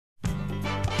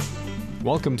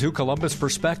Welcome to Columbus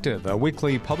Perspective, a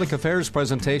weekly public affairs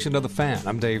presentation of The Fan.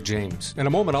 I'm Dave James. In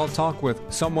a moment, I'll talk with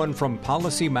someone from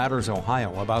Policy Matters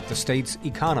Ohio about the state's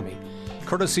economy.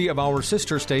 Courtesy of our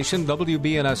sister station,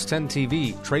 WBNS 10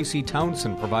 TV, Tracy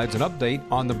Townsend provides an update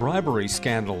on the bribery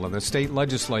scandal in the state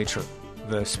legislature.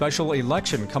 The special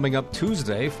election coming up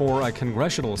Tuesday for a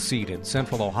congressional seat in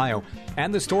Central Ohio,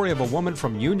 and the story of a woman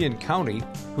from Union County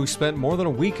who spent more than a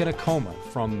week in a coma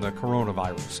from the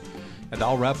coronavirus. And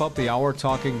I'll wrap up the hour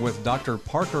talking with Dr.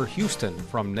 Parker Houston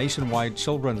from Nationwide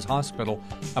Children's Hospital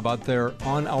about their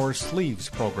On Our Sleeves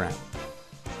program.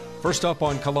 First up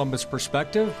on Columbus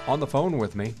Perspective, on the phone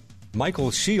with me, Michael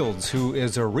Shields, who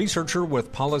is a researcher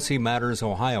with Policy Matters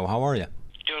Ohio. How are you?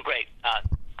 Doing great.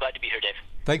 Glad to be here, Dave.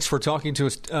 Thanks for talking to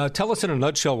us. Tell us in a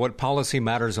nutshell what Policy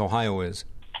Matters Ohio is.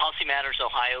 Policy Matters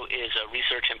Ohio is a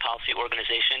research and policy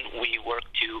organization. We work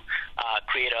to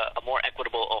create a more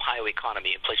equitable Ohio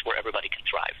economy, a place where everybody can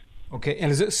thrive. Okay,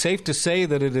 and is it safe to say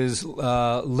that it is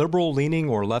liberal-leaning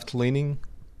or left-leaning?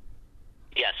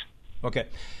 Yes. Okay,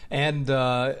 and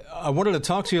I wanted to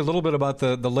talk to you a little bit about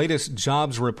the latest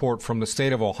jobs report from the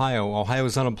state of Ohio.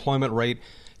 Ohio's unemployment rate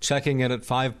checking in at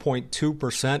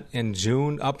 5.2% in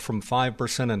June, up from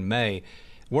 5% in May.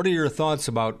 What are your thoughts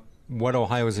about what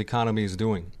Ohio's economy is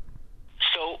doing?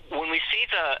 So when we see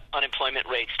the unemployment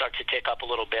rate start to tick up a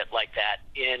little bit like that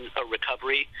in a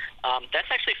recovery, that's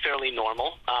actually fairly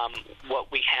normal.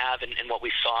 What we have and what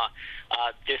we saw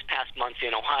this past month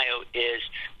in Ohio is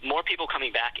more people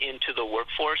coming back into the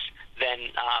workforce than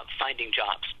finding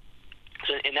jobs.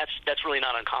 So, and that's really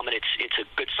not uncommon. It's a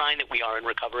good sign that we are in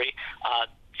recovery.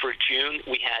 For June,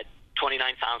 we had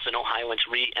 29,000 Ohioans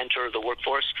re-enter the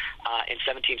workforce, and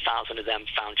 17,000 of them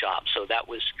found jobs. So that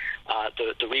was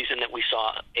the reason that we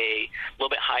saw a little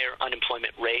bit higher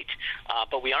unemployment rate.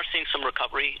 But we are seeing some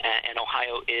recovery, and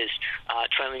Ohio is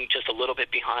trailing just a little bit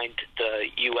behind the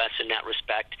U.S. in that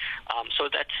respect. So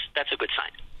that's a good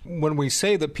sign. When we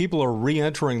say that people are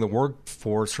re-entering the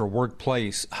workforce or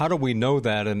workplace, how do we know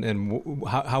that, and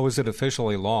how is it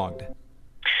officially logged?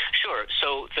 Sure.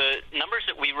 So the numbers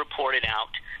that we reported out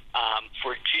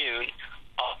for June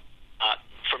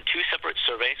from two separate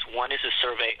surveys. One is a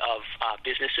survey of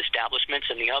business establishments,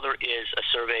 and the other is a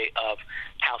survey of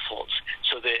households.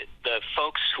 So the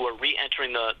folks who are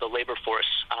re-entering the labor force,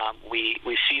 we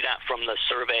see that from the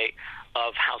survey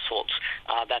of households.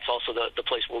 That's also the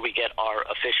place where we get our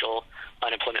official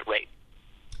unemployment rate.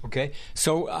 Okay.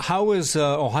 So how is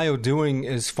Ohio doing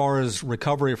as far as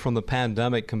recovery from the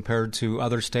pandemic compared to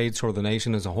other states or the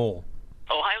nation as a whole?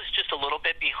 Ohio's just a little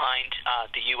bit behind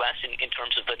the U.S. in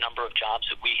terms of the number of jobs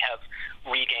that we have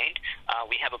regained.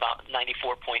 We have about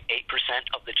 94.8%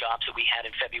 of the jobs that we had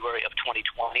in February of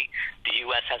 2020. The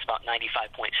U.S. has about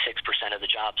 95.6% of the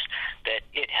jobs that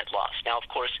it had lost. Now, of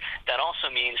course, that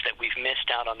also means that we've missed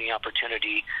out on the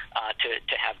opportunity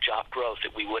to have job growth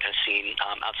that we would have seen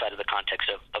outside of the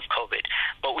context of COVID.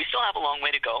 But we still have a long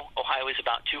way to go. Ohio is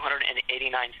about 289,000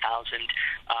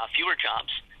 fewer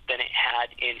jobs than it had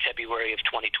in February of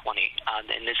 2020.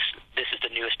 And this is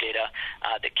the newest data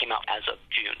that came out as of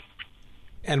June.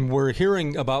 And we're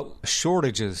hearing about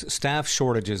shortages, staff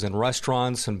shortages in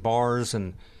restaurants and bars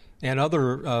and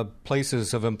other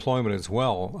places of employment as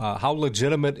well. How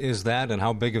legitimate is that, and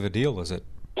how big of a deal is it?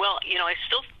 Well, I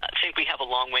still think we have a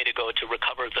long way to go to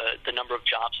recover the number of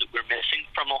jobs that we're missing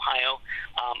from Ohio.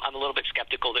 I'm a little bit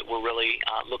skeptical that we're really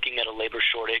looking at a labor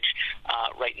shortage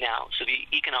right now. So the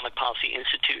Economic Policy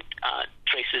Institute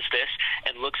traces this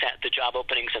and looks at the job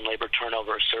openings and labor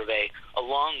turnover survey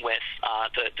along with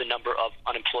the number of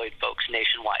unemployed folks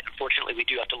nationwide. Unfortunately, we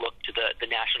do have to look to the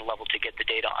national level to get the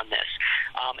data on this.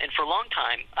 And for a long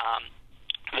time,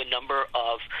 the number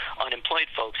of unemployed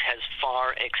folks has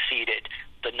far exceeded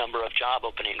the number of job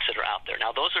openings that are out there.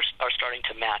 Now, those are starting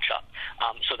to match up.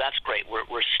 So that's great.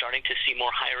 We're starting to see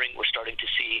more hiring. We're starting to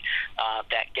see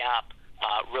that gap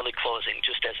really closing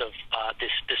just as of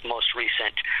this most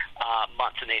recent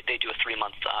month, and they do a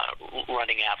 3-month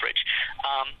running average.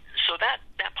 So that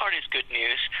part is good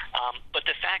news. But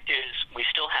the fact is we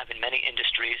still have in many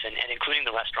industries, and including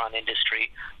the restaurant industry,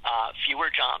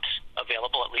 fewer jobs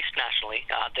available, at least nationally,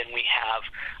 than we have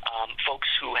folks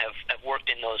who have worked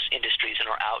in those industries and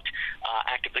are out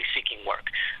actively seeking work.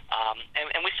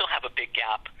 And we still have a big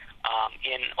gap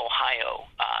in Ohio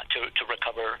to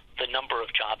recover the number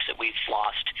of jobs that we've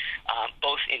lost,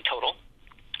 both in total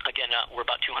Again, we're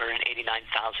about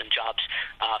 289,000 jobs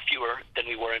fewer than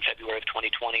we were in February of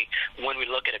 2020. When we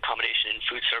look at accommodation and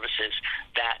food services,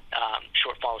 that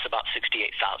shortfall is about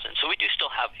 68,000. So we do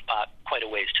still have quite a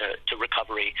ways to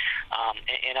recovery.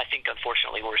 And I think,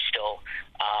 unfortunately, we're still,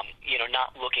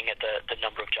 not looking at the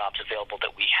number of jobs available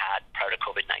that we had prior to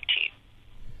COVID-19.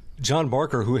 John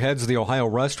Barker, who heads the Ohio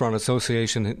Restaurant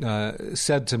Association,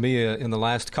 said to me in the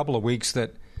last couple of weeks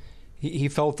that he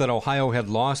felt that Ohio had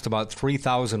lost about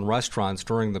 3,000 restaurants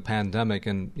during the pandemic.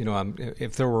 And,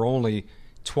 if there were only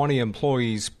 20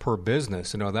 employees per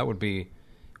business, that would be,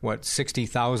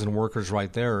 60,000 workers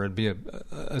right there. It'd be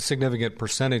a significant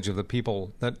percentage of the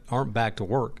people that aren't back to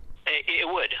work. It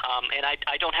would. And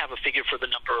I don't have a figure for the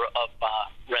number of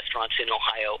restaurants in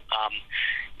Ohio.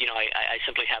 I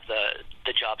simply have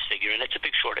the jobs figure, and it's a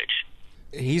big shortage.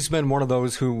 He's been one of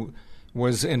those who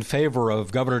was in favor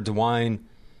of Governor DeWine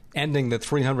ending the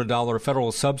 $300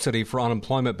 federal subsidy for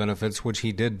unemployment benefits, which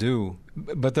he did do.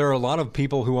 But there are a lot of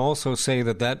people who also say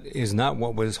that is not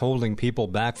what was holding people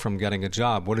back from getting a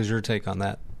job. What is your take on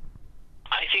that?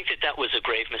 I think that was a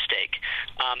grave mistake.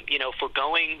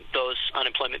 Foregoing those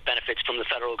unemployment benefits from the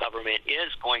federal government is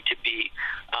going to be,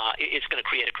 it's going to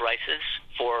create a crisis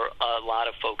for a lot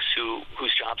of folks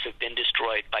whose jobs have been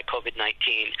destroyed by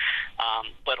COVID-19.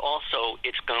 But also,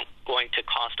 it's going to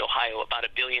cost Ohio about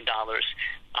 $1 billion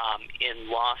in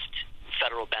lost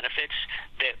federal benefits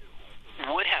that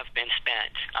would have been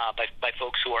spent by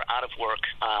folks who are out of work,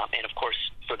 and of course,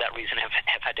 for that reason,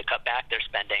 have had to cut back their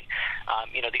spending.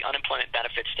 The unemployment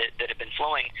benefits that have been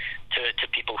flowing to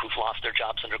people who've lost their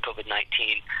jobs under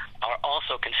COVID-19 are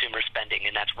also consumer spending,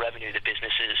 and that's revenue that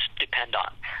businesses depend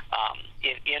on.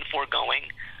 In foregoing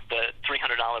the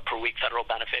 $300 per week federal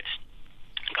benefits,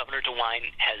 Governor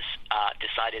DeWine has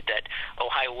decided that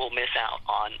Ohio will miss out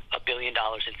on $1 billion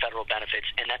in federal benefits,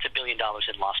 and that's $1 billion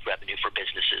in lost revenue for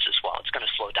businesses as well. It's going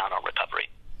to slow down our recovery.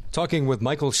 Talking with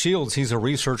Michael Shields, he's a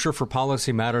researcher for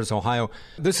Policy Matters Ohio.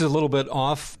 This is a little bit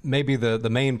off maybe the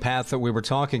main path that we were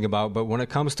talking about, but when it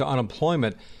comes to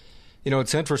unemployment,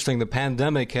 it's interesting. The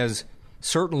pandemic has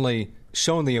certainly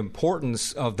shown the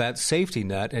importance of that safety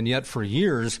net, and yet for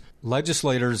years,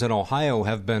 legislators in Ohio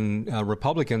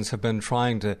Republicans have been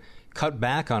trying to cut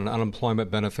back on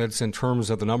unemployment benefits in terms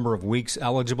of the number of weeks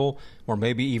eligible, or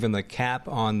maybe even the cap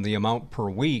on the amount per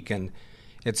week. And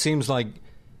it seems like,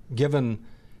 given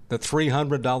the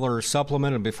 $300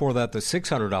 supplement and before that the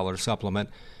 $600 supplement,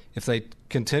 if they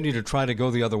continue to try to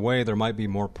go the other way, there might be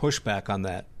more pushback on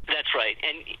that. That's right.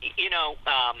 And,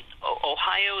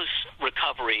 Ohio's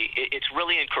recovery, it's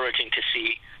really encouraging to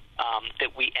see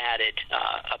that we added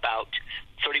about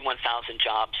 31,000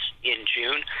 jobs in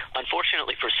June.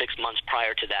 Unfortunately, for 6 months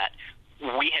prior to that,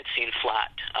 we had seen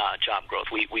flat job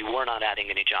growth. We were not adding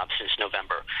any jobs since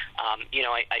November.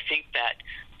 I think that,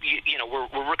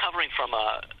 we're recovering from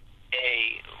a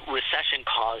recession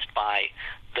caused by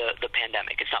the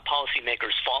pandemic. It's not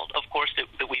policymakers' fault, of course,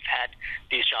 that we've had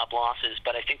these job losses,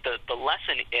 but I think the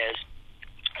lesson is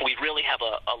we really have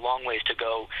a long ways to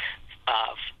go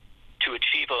to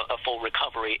achieve a full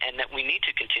recovery, and that we need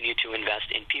to continue to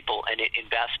invest in people and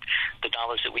invest the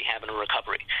dollars that we have in a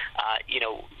recovery.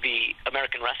 The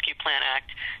American Rescue Plan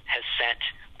Act has sent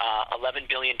 $11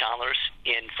 billion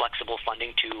in flexible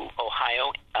funding to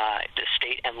Ohio, the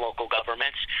state and local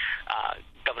governments.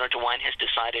 Governor DeWine has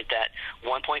decided that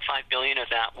 $1.5 billion of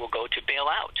that will go to bail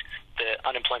out the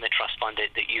unemployment trust fund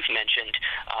that you've mentioned,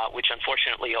 which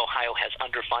unfortunately Ohio has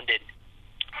underfunded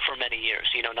for many years.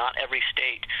 Not every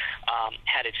state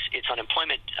had its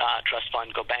unemployment trust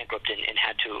fund go bankrupt and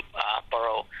had to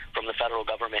borrow from the federal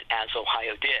government, as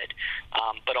Ohio did.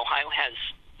 But Ohio has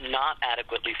not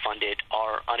adequately funded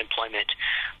our unemployment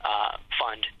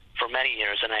fund for many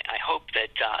years, and I hope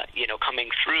that coming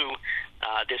through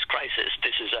this crisis,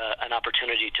 this is an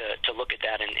opportunity to look at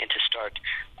that and to start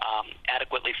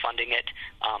adequately funding it.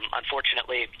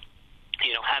 Unfortunately,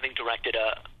 having directed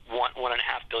 $1.5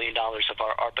 billion of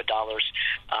our ARPA dollars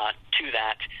to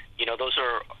that, those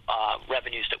are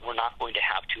revenues that we're not going to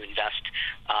have to invest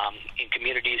in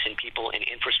communities, in people, in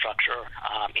infrastructure,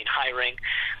 in hiring.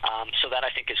 So that, I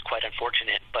think, is quite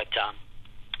unfortunate. But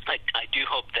I do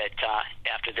hope that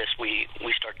after this we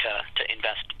start to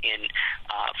invest in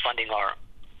funding our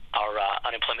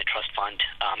unemployment trust fund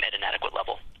at an adequate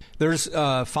level. There's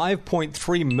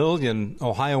 5.3 million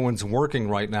Ohioans working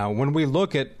right now. When we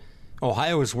look at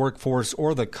Ohio's workforce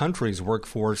or the country's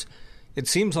workforce, it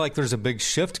seems like there's a big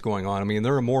shift going on. I mean,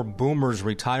 there are more boomers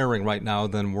retiring right now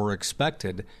than were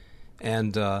expected.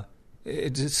 And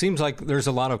it seems like there's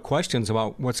a lot of questions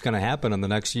about what's going to happen in the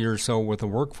next year or so with the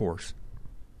workforce.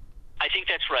 I think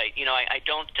that's right. I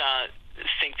don't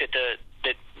think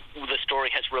that the story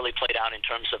has really played out in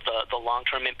terms of the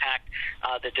long-term impact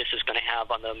that this is going to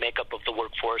have on the makeup of the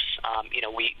workforce.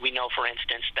 We know, for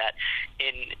instance, that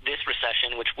in this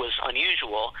recession, which was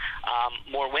unusual,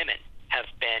 more women have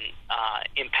been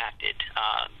impacted.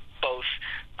 Both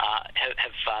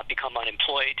have become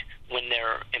unemployed when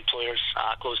their employers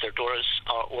closed their doors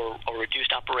or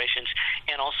reduced operations,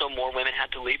 and also more women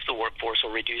had to leave the workforce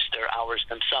or reduce their hours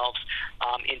themselves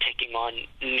in taking on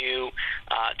new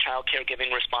child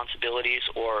caregiving responsibilities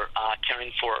or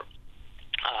caring for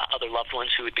other loved ones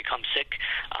who had become sick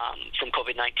from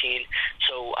COVID-19.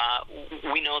 So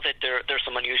we know that there's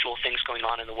some unusual things going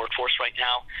on in the workforce right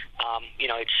now.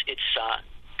 It's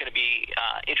going to be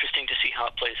interesting to see how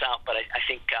it plays out, but I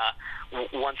think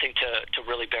one thing to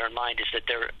really bear in mind is that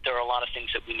there are a lot of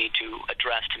things that we need to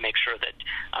address to make sure that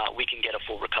we can get a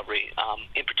full recovery.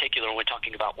 In particular, when we're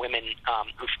talking about women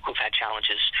who've had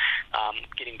challenges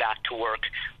getting back to work,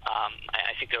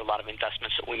 I think there are a lot of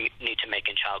investments that we need to make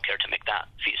in childcare to make that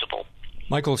feasible.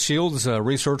 Michael Shields, a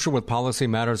researcher with Policy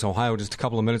Matters Ohio, just a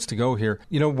couple of minutes to go here.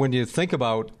 When you think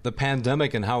about the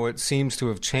pandemic and how it seems to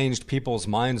have changed people's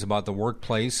minds about the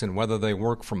workplace and whether they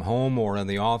work from home or in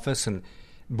the office, and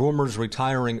boomers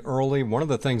retiring early, one of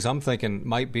the things I'm thinking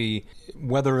might be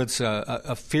whether it's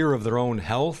a fear of their own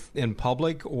health in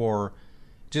public or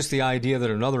just the idea that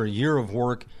another year of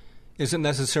work isn't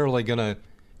necessarily going to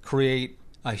create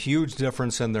a huge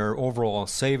difference in their overall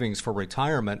savings for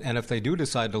retirement. And if they do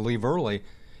decide to leave early,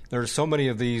 there are so many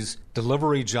of these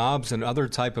delivery jobs and other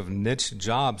type of niche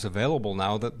jobs available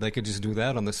now that they could just do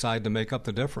that on the side to make up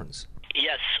the difference.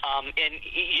 Yes, and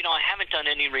I haven't done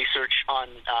any research on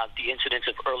the incidence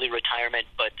of early retirement,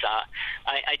 but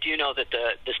I do know that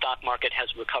the stock market has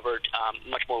recovered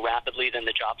much more rapidly than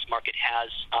the jobs market has.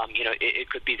 It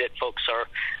could be that folks are,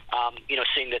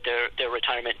 seeing that their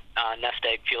retirement nest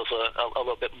egg feels a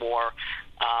little bit more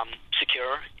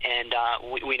secure, and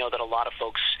we know that a lot of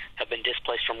folks have been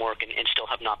displaced from work and still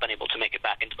have not been able to make it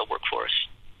back into the workforce.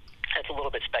 That's a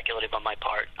little bit speculative on my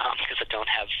part because I don't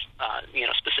have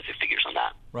specific figures on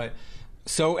that. Right.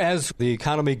 So as the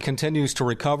economy continues to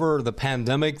recover, the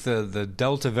pandemic, the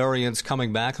Delta variant's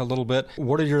coming back a little bit,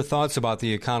 what are your thoughts about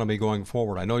the economy going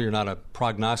forward? I know you're not a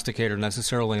prognosticator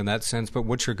necessarily in that sense, but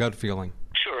what's your gut feeling?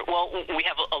 Sure. Well, we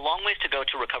have a long ways to go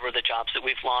to recover the jobs that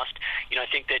we've lost. I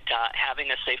think that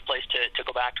having a safe place to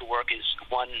go back to work is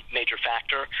one major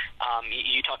factor.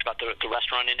 You talked about the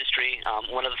restaurant industry.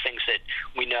 One of the things that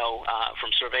we know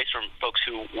from surveys from folks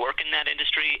who work in that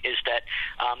industry is that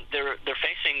they're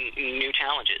facing new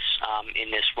challenges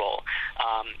in this role.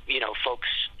 Folks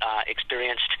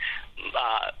experienced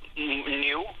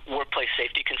new workplace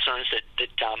safety concerns that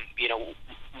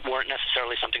weren't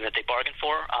necessarily something that they bargained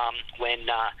for when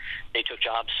they took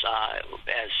jobs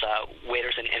as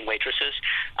waiters and waitresses,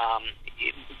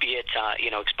 be it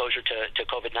exposure to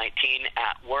COVID-19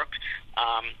 at work.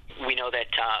 We know that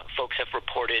folks have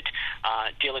reported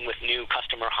dealing with new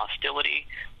customer hostility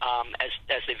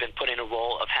as they've been put in a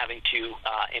role of having to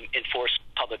enforce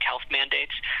public health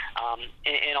mandates,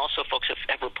 and also folks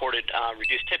have reported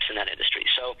reduced tips in that industry.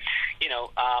 So,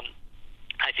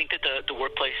 I think that the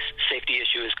workplace safety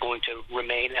issue is going to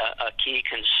remain a key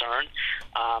concern.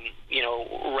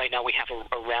 Right now we have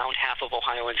around half of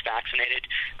Ohioans vaccinated.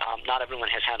 Not everyone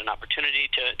has had an opportunity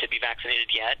to be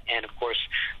vaccinated yet, and of course,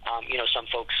 some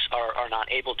folks are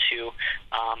not able to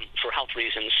for health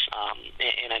reasons.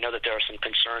 And I know that there are some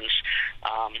concerns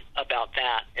about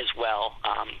that as well,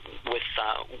 with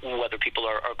whether people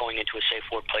are going into a safe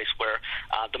workplace where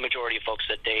the majority of folks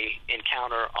that they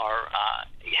encounter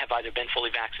have either been fully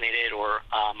vaccinated or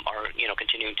are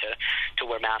continuing to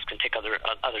wear masks and take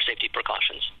other safety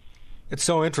precautions. It's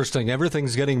so interesting.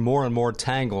 Everything's getting more and more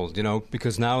tangled,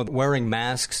 because now wearing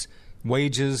masks,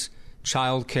 wages,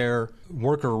 childcare,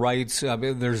 worker rights,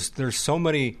 there's so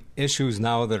many issues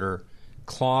now that are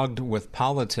clogged with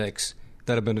politics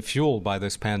that have been fueled by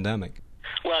this pandemic.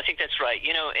 Well, I think that's right.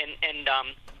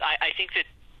 I think that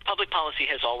public policy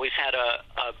has always had a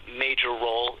major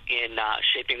role in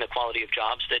shaping the quality of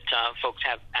jobs that folks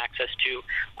have access to.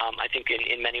 I think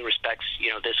in many respects,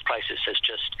 this crisis has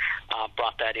just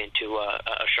brought that into a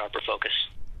sharper focus.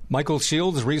 Michael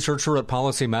Shields, researcher at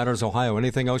Policy Matters Ohio.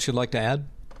 Anything else you'd like to add?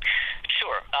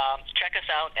 Sure. Check us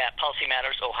out at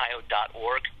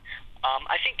policymattersohio.org.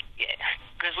 I think,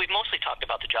 because we've mostly talked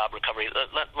about the job recovery,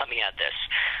 let me add this.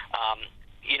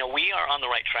 We are on the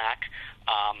right track.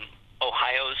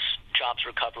 Ohio's jobs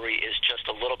recovery is just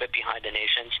a little bit behind the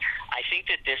nation's. I think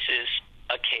that this is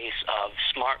a case of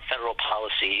smart federal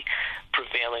policy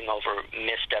prevailing over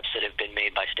missteps that have been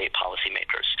made by state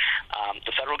policymakers.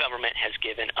 The federal government has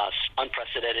given us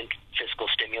unprecedented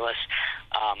fiscal stimulus.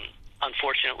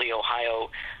 Unfortunately, Ohio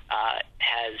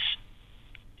has,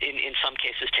 in some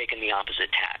cases, taken the opposite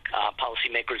tack.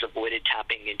 Policymakers avoided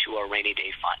tapping into our rainy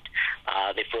day fund.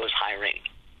 They froze hiring.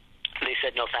 They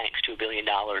said no thanks to $1 billion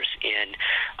in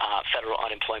federal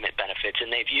unemployment benefits, and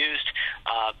they've used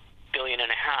 $1.5 billion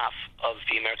of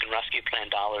the American Rescue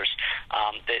Plan dollars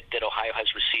that Ohio has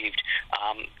received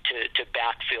to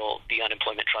backfill the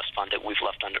unemployment trust fund that we've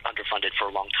left underfunded for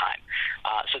a long time.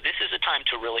 So this is a time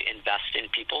to really invest in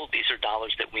people. These are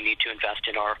dollars that we need to invest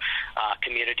in our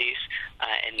communities,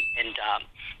 and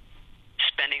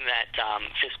spending that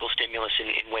fiscal stimulus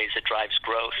in ways that drives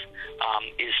growth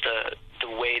is the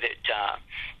way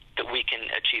that we can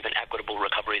achieve an equitable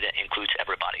recovery that includes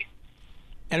everybody.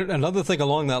 And another thing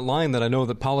along that line that I know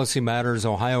that Policy Matters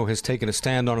Ohio has taken a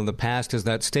stand on in the past is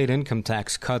that state income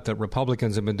tax cut that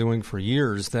Republicans have been doing for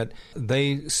years that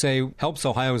they say helps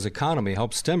Ohio's economy,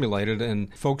 helps stimulate it.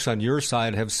 And folks on your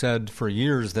side have said for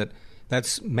years that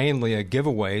that's mainly a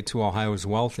giveaway to Ohio's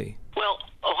wealthy. Well,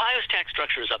 Ohio's tax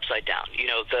structure is upside down. You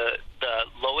know, the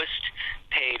lowest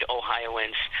paid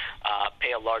Ohioans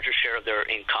pay a larger share of their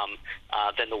income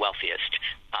than the wealthiest.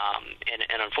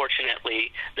 And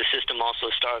unfortunately, the system also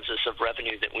starves us of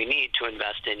revenue that we need to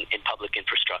invest in public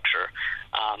infrastructure.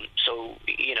 So,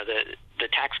 you know, the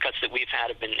tax cuts that we've had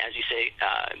have been, as you say,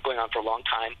 going on for a long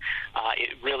time.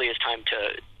 It really is time to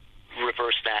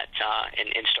reverse that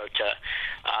and start to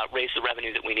raise the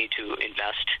revenue that we need to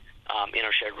invest in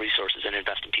our shared resources and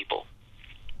invest in people.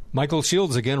 Michael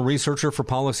Shields, again, researcher for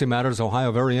Policy Matters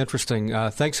Ohio. Very interesting.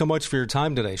 Thanks so much for your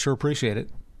time today. Sure appreciate it.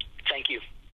 Thank you.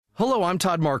 Hello, I'm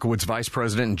Todd Markowitz, Vice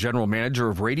President and General Manager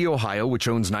of Radio Ohio, which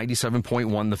owns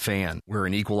 97.1 The Fan. We're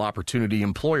an equal opportunity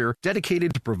employer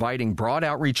dedicated to providing broad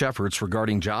outreach efforts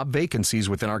regarding job vacancies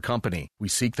within our company. We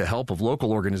seek the help of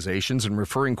local organizations in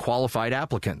referring qualified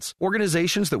applicants.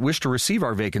 Organizations that wish to receive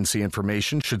our vacancy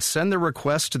information should send their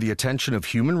requests to the attention of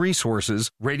Human Resources,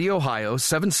 Radio Ohio,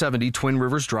 770 Twin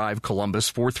Rivers Drive, Columbus,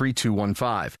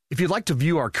 43215. If you'd like to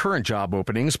view our current job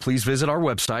openings, please visit our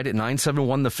website at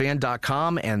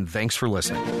 971thefan.com, and thanks for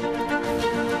listening.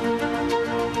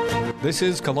 This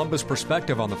is Columbus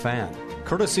Perspective on the Fan.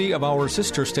 Courtesy of our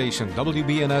sister station,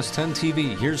 WBNS 10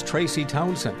 TV, here's Tracy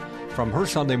Townsend from her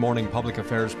Sunday morning public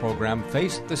affairs program,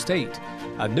 Face the State.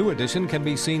 A new edition can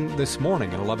be seen this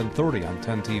morning at 11:30 on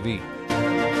 10 TV.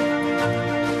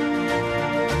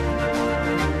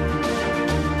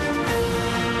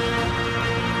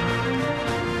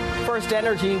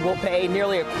 Energy will pay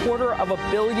nearly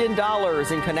 $250 million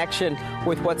in connection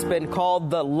with what's been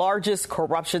called the largest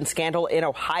corruption scandal in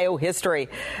Ohio history.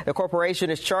 The corporation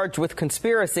is charged with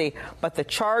conspiracy, but the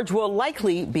charge will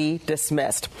likely be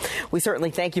dismissed. We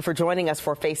certainly thank you for joining us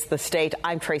for Face the State.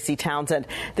 I'm Tracy Townsend.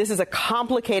 This is a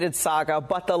complicated saga,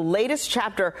 but the latest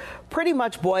chapter pretty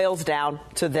much boils down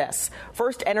to this.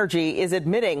 First Energy is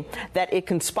admitting that it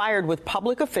conspired with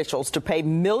public officials to pay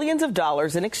millions of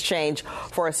dollars in exchange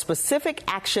for a specific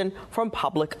action from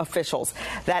public officials.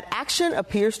 That action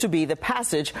appears to be the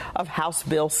passage of House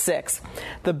Bill 6.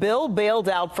 The bill bailed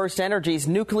out First Energy's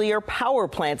nuclear power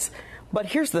plants. But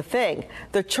here's the thing.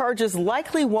 The charges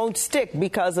likely won't stick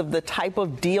because of the type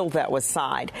of deal that was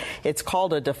signed. It's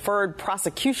called a deferred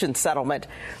prosecution settlement.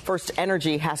 First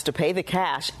Energy has to pay the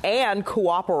cash and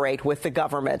cooperate with the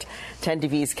government. 10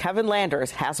 TV's Kevin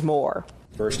Landers has more.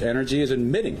 First Energy is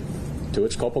admitting to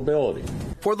its culpability.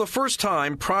 For the first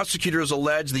time, prosecutors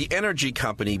allege the energy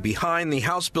company behind the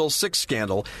House Bill 6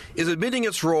 scandal is admitting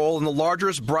its role in the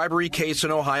largest bribery case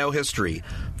in Ohio history.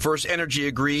 First Energy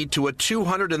agreed to a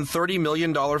 $230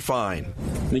 million fine.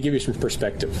 Let me give you some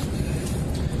perspective.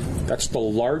 That's the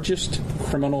largest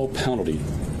criminal penalty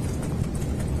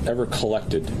ever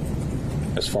collected,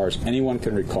 as far as anyone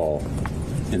can recall,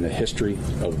 in the history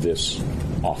of this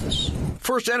office.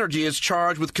 First Energy is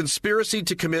charged with conspiracy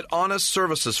to commit honest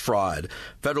services fraud.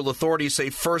 Federal authorities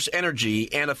say First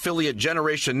Energy and affiliate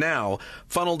Generation Now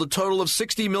funneled a total of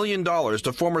 $60 million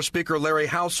to former Speaker Larry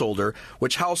Householder,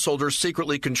 which Householder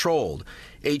secretly controlled.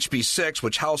 HB 6,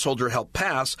 which Householder helped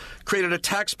pass, created a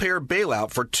taxpayer bailout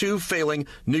for 2 failing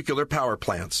nuclear power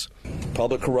plants.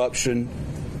 Public corruption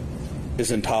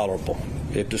is intolerable.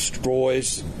 It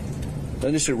destroys,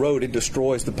 doesn't just erode, it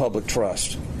destroys the public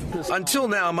trust. Until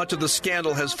now, much of the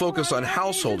scandal has focused on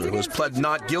Householder, who has pled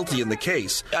not guilty in the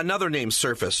case. Another name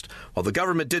surfaced. While the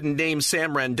government didn't name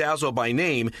Sam Randazzo by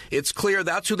name, it's clear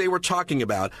that's who they were talking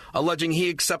about, alleging he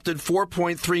accepted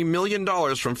 $4.3 million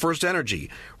from First Energy.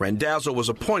 Randazzo was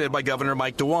appointed by Governor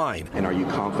Mike DeWine. And are you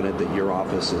confident that your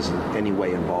office is in any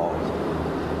way involved?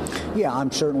 Yeah,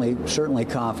 I'm certainly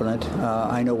confident.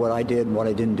 I know what I did and what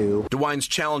I didn't do. DeWine's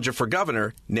challenger for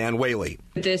governor, Nan Whaley.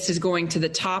 This is going to the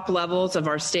top levels of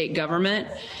our state government,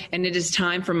 and it is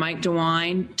time for Mike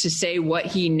DeWine to say what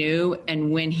he knew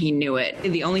and when he knew it.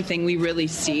 The only thing we really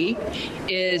see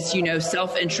is,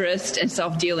 self-interest and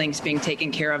self-dealings being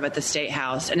taken care of at the State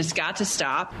House, and it's got to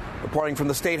stop. Reporting from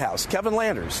the State House, Kevin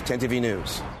Landers, 10 TV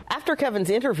News. After Kevin's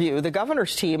interview, the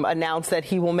governor's team announced that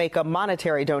he will make a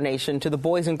monetary donation to the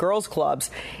Boys and Girls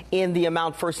Clubs in the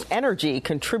amount First Energy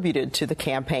contributed to the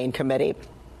campaign committee.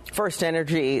 First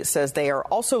Energy says they are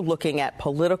also looking at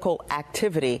political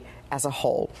activity as a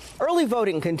whole. Early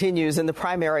voting continues in the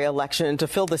primary election to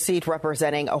fill the seat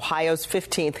representing Ohio's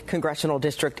 15th congressional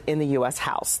district in the U.S.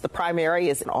 House. The primary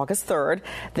is August 3rd.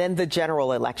 Then the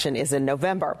general election is in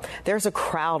November. There's a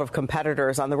crowd of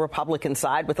competitors on the Republican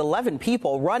side with 11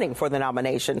 people running for the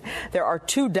nomination. There are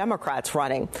 2 Democrats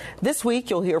running. This week,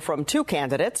 you'll hear from 2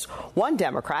 candidates, 1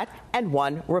 Democrat and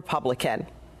 1 Republican.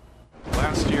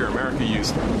 Last year, America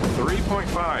used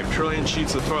 3.5 trillion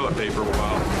sheets of toilet paper,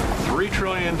 while $3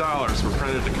 trillion were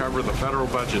printed to cover the federal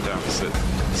budget deficit.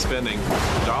 Spending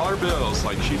dollar bills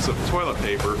like sheets of toilet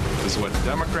paper is what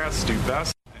Democrats do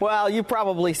best. Well, you've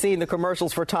probably seen the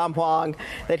commercials for Tom Wong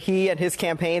that he and his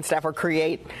campaign staffer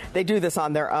create. They do this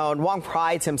on their own. Wong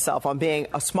prides himself on being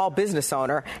a small business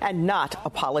owner and not a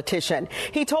politician.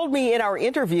 He told me in our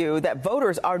interview that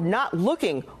voters are not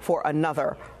looking for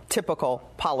another typical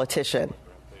politician.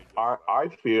 I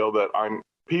feel that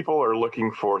people are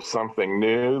looking for something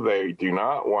new. They do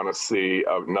not want to see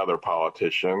another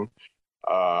politician.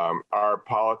 Our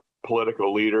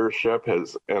political leadership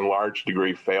has in large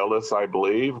degree failed us, I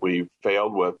believe. We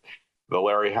failed with the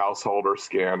Larry Householder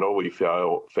scandal. We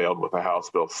failed with the House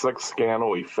Bill 6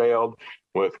 scandal. We failed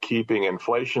with keeping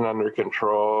inflation under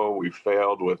control. We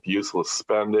failed with useless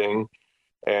spending.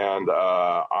 And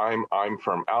I'm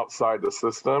from outside the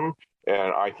system,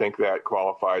 and I think that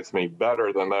qualifies me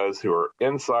better than those who are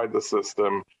inside the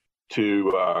system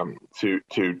to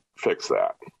fix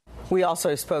that. We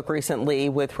also spoke recently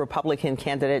with Republican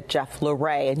candidate Jeff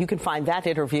Luray, and you can find that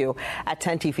interview at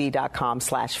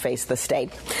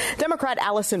 10tv.com/facethestate. Democrat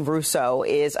Allison Russo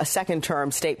is a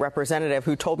second-term state representative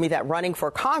who told me that running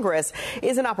for Congress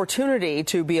is an opportunity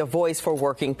to be a voice for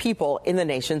working people in the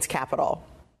nation's capital.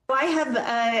 I have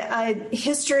a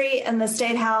history in the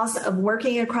State House of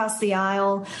working across the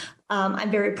aisle.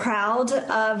 I'm very proud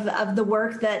of the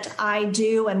work that I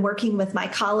do and working with my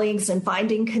colleagues and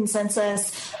finding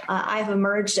consensus. I've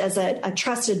emerged as a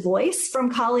trusted voice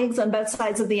from colleagues on both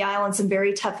sides of the aisle on some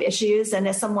very tough issues, and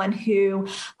as someone who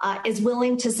is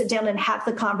willing to sit down and have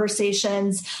the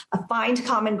conversations, find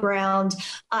common ground.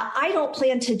 I don't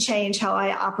plan to change how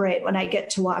I operate when I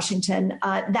get to Washington.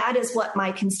 That is what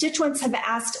my constituents have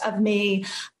asked of me.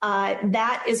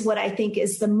 That is what I think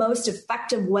is the most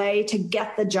effective way to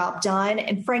get the job done,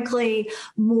 and frankly,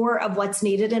 more of what's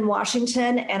needed in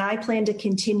Washington, and I plan to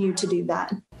continue to do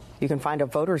that. You can find a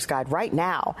voter's guide right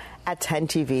now at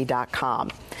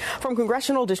 10tv.com. From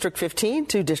Congressional District 15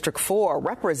 to District 4,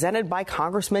 represented by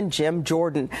Congressman Jim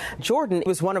Jordan. Jordan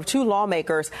was one of 2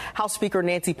 lawmakers House Speaker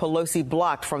Nancy Pelosi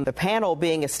blocked from the panel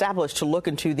being established to look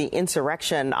into the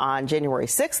insurrection on January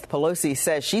 6th. Pelosi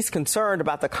says she's concerned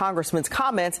about the congressman's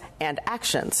comments and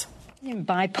actions.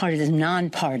 Bipartisan,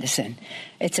 nonpartisan.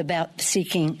 It's about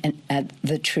seeking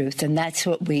the truth, and that's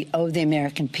what we owe the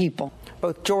American people.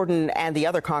 Both Jordan and the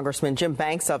other Congressman, Jim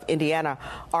Banks of Indiana,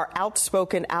 are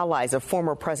outspoken allies of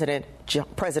former President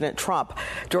Trump.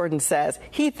 Jordan says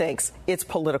he thinks it's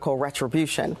political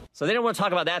retribution. So they don't want to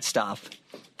talk about that stuff.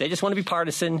 They just want to be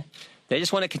partisan. They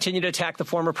just want to continue to attack the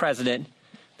former president.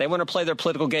 They want to play their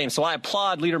political game. So I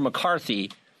applaud Leader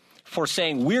McCarthy for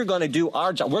saying we're going to do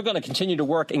our job. We're going to continue to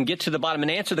work and get to the bottom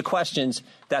and answer the questions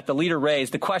that the leader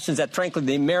raised, the questions that, frankly,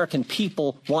 the American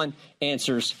people want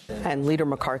answers. And Leader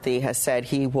McCarthy has said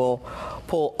he will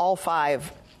pull all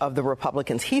 5 of the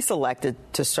Republicans he selected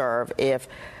to serve if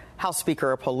House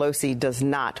Speaker Pelosi does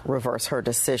not reverse her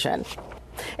decision.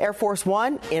 Air Force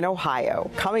One in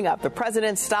Ohio. Coming up, the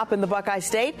president's stop in the Buckeye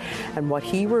State and what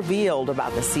he revealed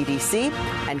about the CDC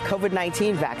and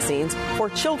COVID-19 vaccines for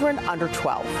children under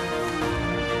 12.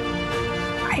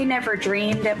 I never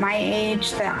dreamed at my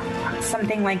age that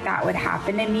something like that would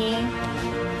happen to me.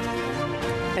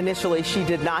 Initially, she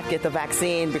did not get the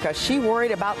vaccine because she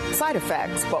worried about side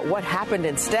effects. But what happened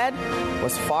instead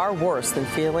was far worse than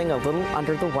feeling a little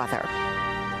under the weather.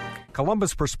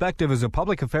 Columbus Perspective is a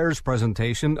public affairs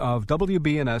presentation of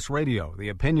WBNS Radio. The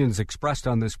opinions expressed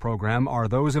on this program are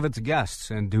those of its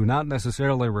guests and do not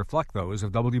necessarily reflect those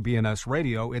of WBNS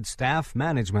Radio, its staff,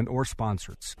 management, or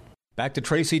sponsors. Back to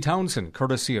Tracy Townsend,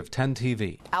 courtesy of 10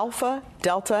 TV. Alpha,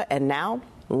 Delta, and now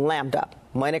Lambda.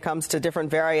 When it comes to different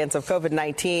variants of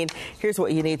COVID-19, here's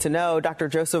what you need to know. Dr.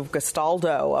 Joseph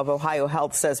Gastaldo of Ohio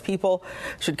Health says people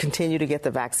should continue to get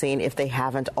the vaccine if they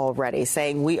haven't already,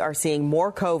 saying we are seeing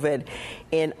more COVID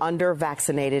in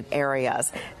under-vaccinated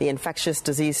areas. The infectious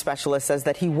disease specialist says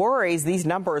that he worries these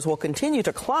numbers will continue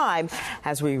to climb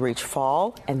as we reach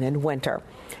fall and then winter.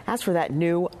 As for that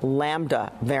new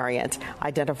Lambda variant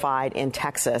identified in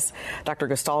Texas, Dr.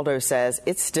 Gastaldo says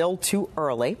it's still too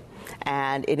early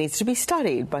and it needs to be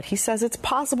studied, but he says it's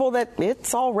possible that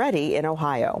it's already in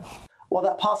Ohio. Well,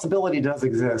 that possibility does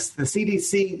exist. The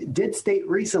CDC did state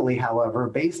recently, however,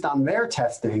 based on their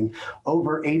testing,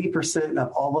 over 80%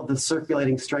 of all of the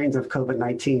circulating strains of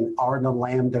COVID-19 are the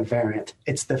Lambda variant.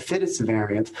 It's the fittest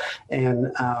variant.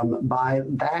 And by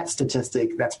that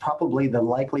statistic, that's probably the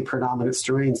likely predominant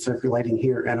strain circulating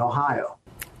here in Ohio.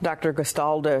 Dr.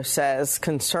 Gastaldo says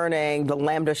concerning the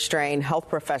Lambda strain, health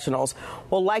professionals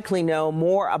will likely know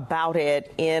more about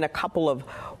it in a couple of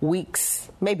weeks,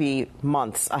 maybe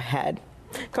months ahead.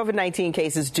 COVID-19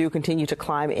 cases do continue to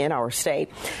climb in our state.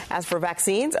 As for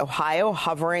vaccines, Ohio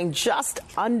hovering just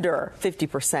under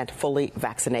 50% fully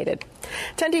vaccinated.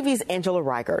 10 TV's Angela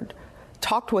Reichert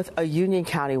talked with a Union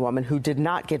County woman who did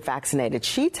not get vaccinated.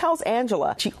 She tells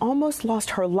Angela she almost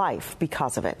lost her life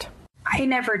because of it. I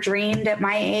never dreamed at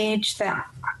my age that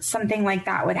something like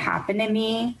that would happen to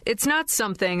me. It's not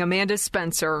something Amanda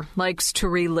Spencer likes to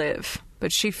relive,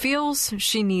 but she feels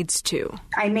she needs to.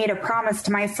 I made a promise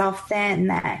to myself then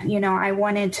that, I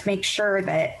wanted to make sure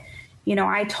that,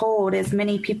 I told as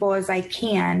many people as I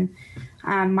can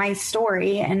my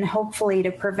story and hopefully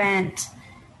to prevent,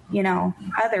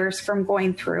 others from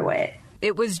going through it.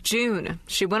 It was June.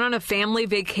 She went on a family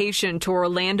vacation to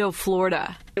Orlando,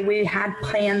 Florida. We had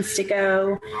plans to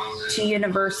go to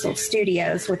Universal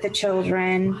Studios with the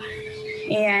children,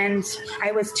 and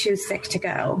I was too sick to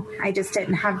go. I just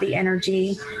didn't have the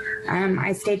energy.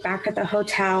 I stayed back at the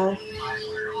hotel,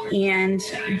 and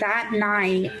that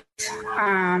night,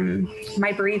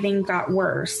 my breathing got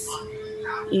worse,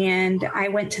 and I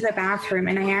went to the bathroom,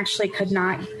 and I actually could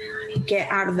not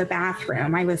get out of the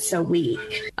bathroom. I was so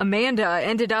weak. Amanda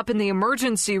ended up in the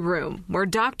emergency room where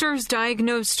doctors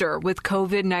diagnosed her with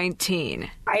COVID-19.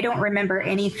 I don't remember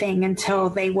anything until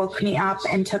they woke me up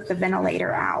and took the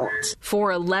ventilator out.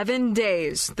 For 11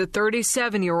 days, the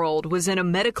 37-year-old was in a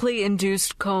medically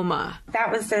induced coma.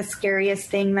 That was the scariest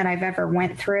thing that I've ever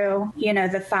went through.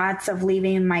 The thoughts of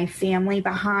leaving my family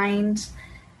behind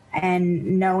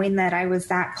and knowing that I was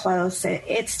that close,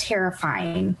 it's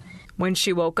terrifying. When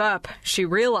she woke up, she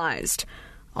realized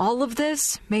all of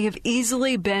this may have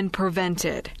easily been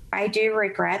prevented. I do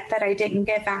regret that I didn't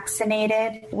get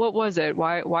vaccinated. What was it?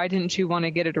 Why didn't you want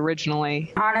to get it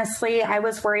originally? Honestly, I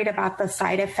was worried about the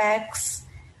side effects.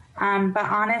 But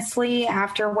honestly,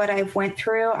 after what I've went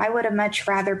through, I would have much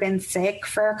rather been sick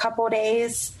for a couple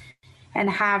days and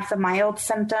have the mild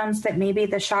symptoms that maybe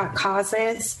the shot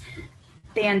causes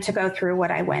than to go through what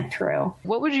I went through.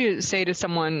 What would you say to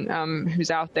someone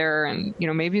who's out there and,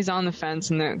 maybe is on the fence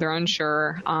and they're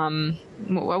unsure?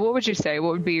 What would you say?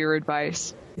 What would be your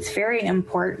advice? It's very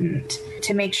important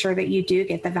to make sure that you do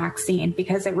get the vaccine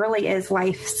because it really is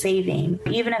life-saving.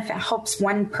 Even if it helps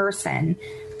one person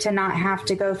to not have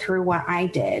to go through what I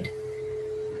did,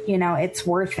 it's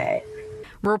worth it.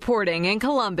 Reporting in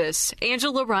Columbus,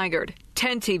 Angela Reichert,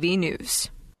 10 TV News.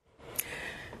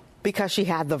 Because she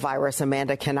had the virus,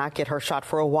 Amanda cannot get her shot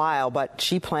for a while, but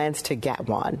she plans to get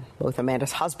one. Both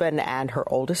Amanda's husband and her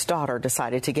oldest daughter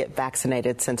decided to get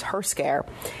vaccinated since her scare.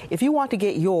 If you want to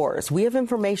get yours, we have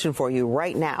information for you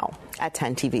right now at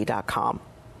 10tv.com.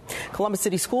 Columbus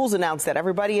City Schools announced that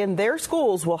everybody in their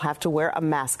schools will have to wear a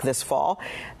mask this fall.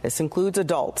 This includes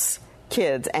adults,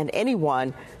 kids, and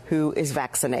anyone who is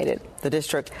vaccinated. The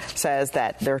district says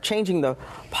that they're changing the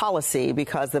policy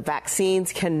because the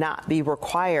vaccines cannot be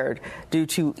required due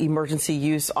to emergency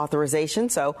use authorization.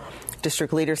 So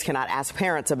district leaders cannot ask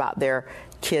parents about their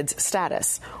kids'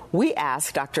 status. We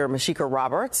asked Dr. Mashika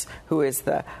Roberts, who is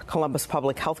the Columbus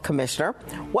Public Health Commissioner,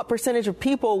 what percentage of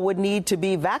people would need to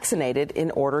be vaccinated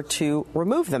in order to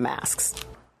remove the masks.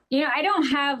 I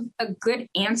don't have a good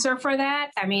answer for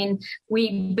that. I mean,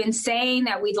 we've been saying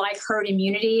that we'd like herd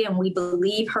immunity, and we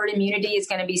believe herd immunity is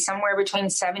going to be somewhere between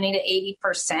 70 to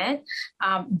 80%.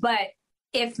 But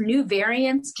if new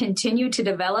variants continue to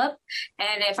develop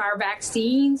and if our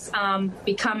vaccines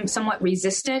become somewhat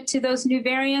resistant to those new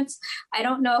variants, I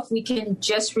don't know if we can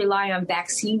just rely on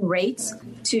vaccine rates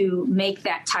to make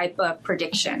that type of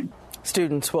prediction.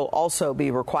 Students will also be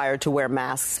required to wear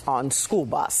masks on school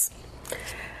bus.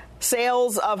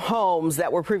 Sales of homes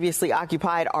that were previously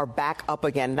occupied are back up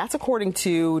again. That's according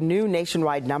to new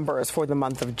nationwide numbers for the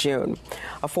month of June.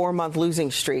 A 4-month losing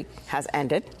streak has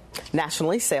ended.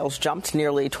 Nationally, sales jumped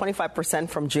nearly 25%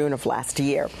 from June of last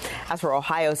year. As for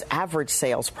Ohio's average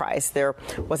sales price, there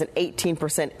was an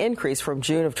 18% increase from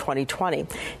June of 2020.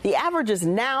 The average is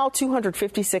now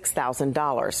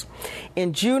 $256,000.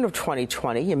 In June of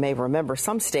 2020, you may remember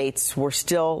some states were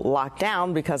still locked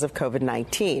down because of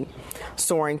COVID-19.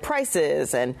 Soaring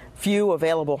prices and few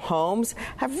available homes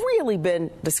have really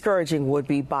been discouraging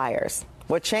would-be buyers.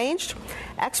 What changed?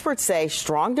 Experts say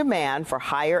strong demand for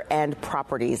higher-end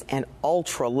properties and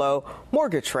ultra-low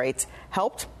mortgage rates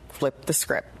helped flip the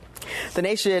script. The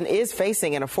nation is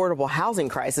facing an affordable housing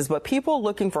crisis, but people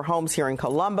looking for homes here in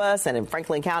Columbus and in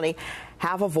Franklin County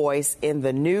have a voice in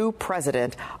the new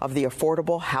president of the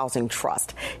Affordable Housing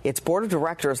Trust. Its board of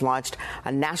directors launched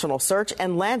a national search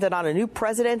and landed on a new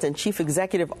president and chief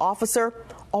executive officer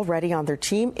already on their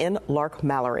team in Lark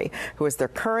Mallory, who is their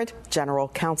current general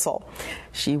counsel.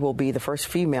 She will be the first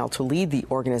female to lead the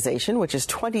organization, which is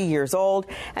 20 years old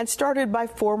and started by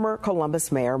former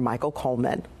Columbus Mayor Michael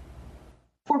Coleman.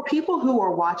 For people who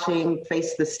are watching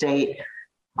Face the State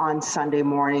on Sunday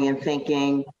morning and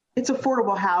thinking, it's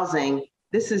affordable housing,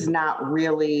 this is not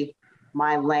really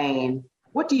my lane,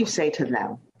 what do you say to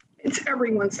them? It's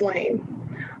everyone's lane.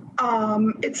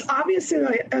 It's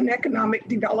obviously an economic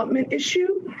development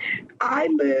issue. I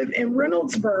live in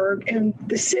Reynoldsburg, and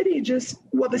the city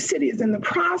is in the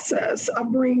process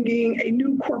of bringing a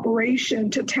new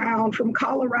corporation to town from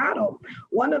Colorado.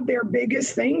 One of their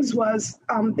biggest things was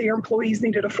their employees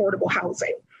needed affordable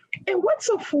housing. And what's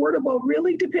affordable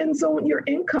really depends on your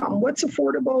income. What's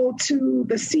affordable to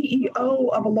the CEO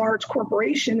of a large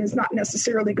corporation is not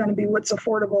necessarily going to be what's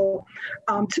affordable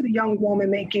to the young woman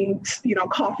making,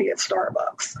 coffee at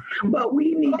Starbucks. But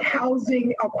we need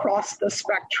housing across the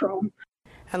spectrum.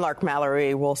 And Lark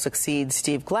Mallory will succeed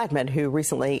Steve Gladman, who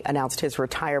recently announced his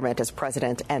retirement as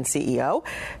president and CEO.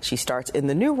 She starts in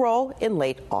the new role in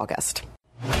late August.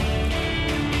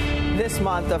 This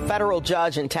month, a federal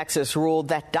judge in Texas ruled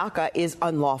that DACA is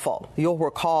unlawful. You'll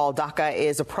recall DACA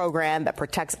is a program that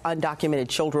protects undocumented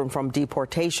children from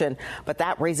deportation, but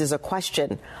that raises a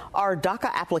question. Are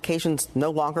DACA applications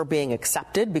no longer being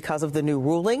accepted because of the new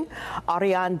ruling?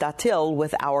 Ariane Datil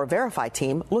with our Verify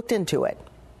team looked into it.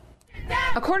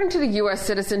 According to the U.S.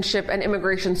 Citizenship and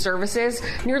Immigration Services,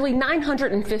 nearly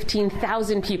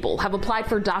 915,000 people have applied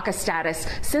for DACA status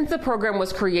since the program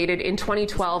was created in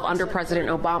 2012 under President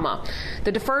Obama.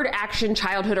 The Deferred Action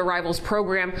Childhood Arrivals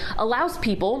program allows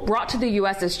people brought to the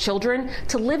U.S. as children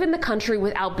to live in the country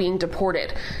without being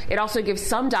deported. It also gives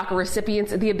some DACA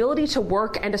recipients the ability to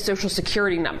work and a Social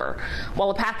Security number. While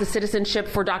a path to citizenship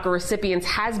for DACA recipients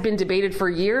has been debated for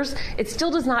years, it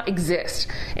still does not exist.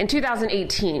 In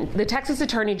 2018, the Texas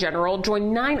Attorney General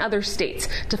joined 9 other states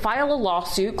to file a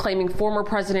lawsuit claiming former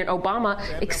President Obama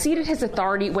exceeded his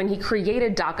authority when he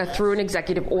created DACA through an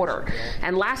executive order.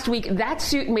 And last week, that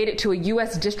suit made it to a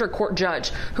U.S. District Court judge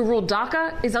who ruled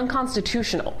DACA is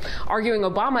unconstitutional, arguing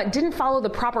Obama didn't follow the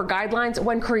proper guidelines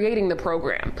when creating the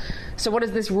program. So what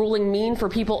does this ruling mean for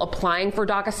people applying for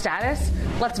DACA status?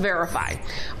 Let's verify.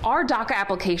 Are DACA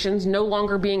applications no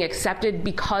longer being accepted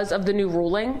because of the new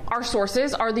ruling? Our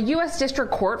sources are the U.S.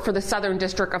 District Court for the Southern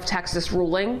District of Texas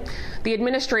ruling, the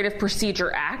Administrative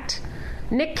Procedure Act,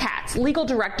 Nick Katz, legal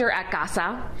director at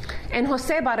CASA, and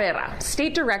Jose Barrera,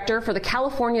 state director for the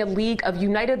California League of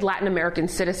United Latin American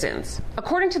Citizens.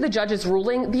 According to the judge's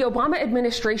ruling, the Obama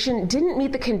administration didn't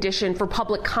meet the condition for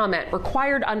public comment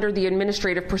required under the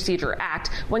Administrative Procedure Act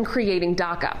when creating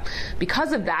DACA.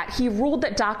 Because of that, he ruled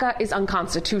that DACA is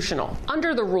unconstitutional.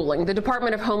 Under the ruling, the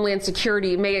Department of Homeland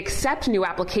Security may accept new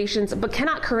applications but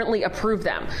cannot currently approve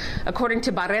them. According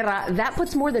to Barrera, that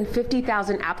puts more than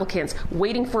 50,000 applicants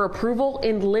waiting for approval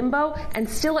in limbo and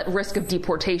still at risk of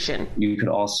deportation. You could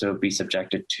also be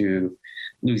subjected to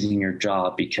losing your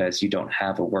job because you don't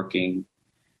have a working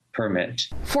permit.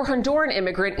 For Honduran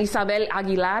immigrant Isabel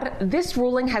Aguilar, this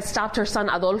ruling has stopped her son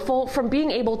Adolfo from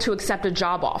being able to accept a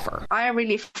job offer. I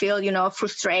really feel,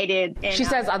 frustrated. She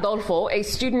says Adolfo, a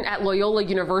student at Loyola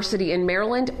University in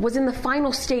Maryland, was in the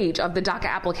final stage of the DACA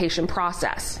application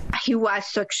process. He was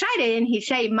so excited and he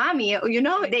said, Mommy,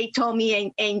 they told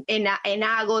me in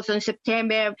August and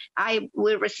September I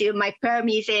will receive my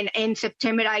permits, and in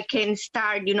September I can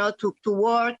start, to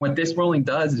work. What this ruling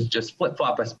does is just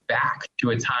flip-flop us back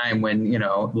to a time when,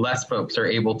 less folks are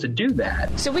able to do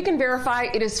that. So we can verify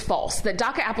it is false that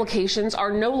DACA applications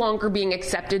are no longer being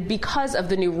accepted because of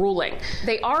the new ruling.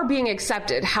 They are being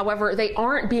accepted. However, they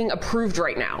aren't being approved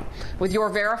right now. With your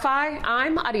Verify,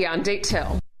 I'm Ariane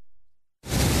Date-Till.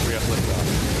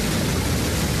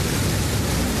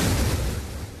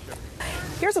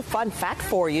 Here's a fun fact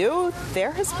for you.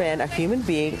 There has been a human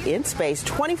being in space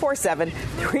 24/7,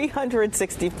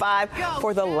 365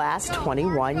 for the last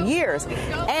 21 years.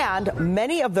 And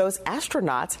many of those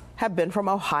astronauts have been from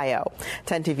Ohio.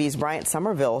 10 TV's Bryant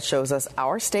Somerville shows us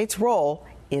our state's role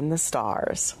in the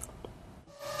stars.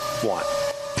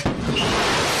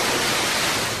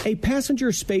 A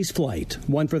passenger space flight,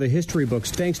 one for the history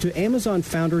books thanks to Amazon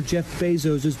founder Jeff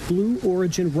Bezos' Blue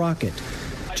Origin rocket.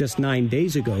 Just 9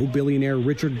 days ago, billionaire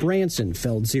Richard Branson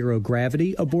felled zero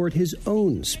gravity aboard his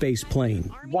own space plane.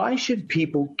 Why should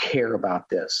people care about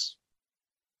this?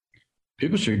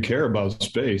 People should care about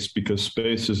space because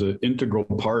space is an integral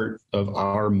part of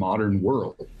our modern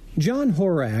world. John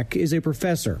Horak is a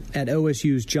professor at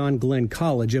OSU's John Glenn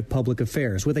College of Public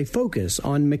Affairs with a focus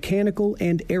on mechanical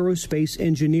and aerospace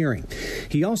engineering.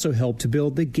 He also helped to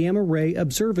build the Gamma Ray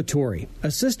Observatory,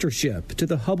 a sister ship to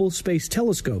the Hubble Space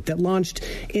Telescope that launched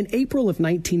in April of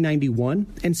 1991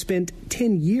 and spent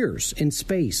 10 years in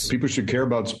space. People should care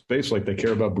about space like they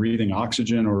care about breathing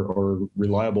oxygen or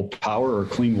reliable power or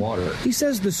clean water. He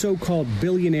says the so-called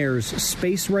billionaires'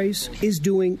 space race is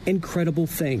doing incredible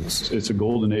things. It's a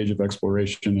golden age of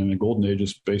exploration and a golden age of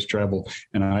space travel,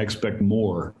 and I expect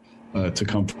more to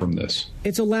come from this.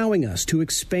 It's allowing us to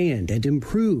expand and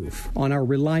improve on our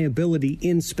reliability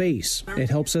in space. It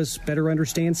helps us better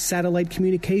understand satellite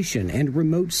communication and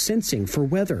remote sensing for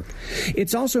weather.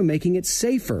 It's also making it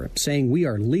safer, saying we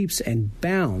are leaps and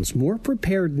bounds more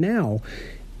prepared now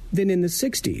than in the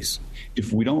 60s.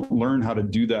 If we don't learn how to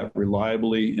do that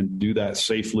reliably and do that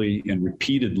safely and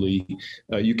repeatedly,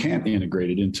 you can't integrate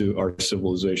it into our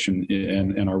civilization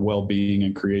and our well-being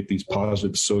and create these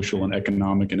positive social and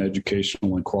economic and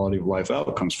educational and quality of life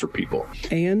outcomes for people.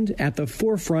 And at the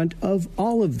forefront of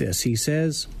all of this, he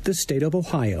says, the state of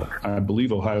Ohio. I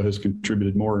believe Ohio has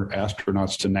contributed more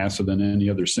astronauts to NASA than any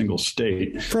other single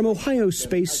state. From Ohio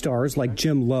space stars like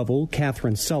Jim Lovell,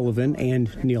 Catherine Sullivan,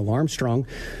 and Neil Armstrong,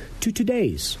 to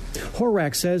today's.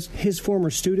 Horak says his former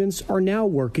students are now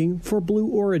working for Blue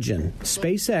Origin,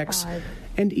 SpaceX,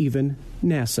 and even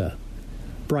NASA.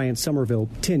 Bryant Somerville,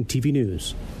 10 TV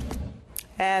News.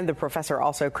 And the professor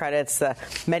also credits the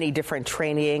many different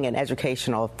training and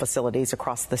educational facilities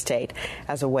across the state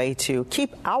as a way to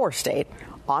keep our state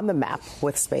on the map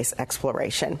with space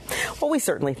exploration. Well, we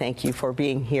certainly thank you for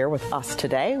being here with us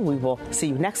today. We will see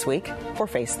you next week for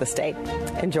Face the State.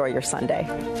 Enjoy your Sunday.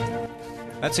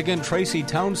 That's again Tracy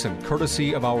Townsend,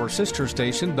 courtesy of our sister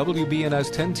station,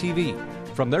 WBNS 10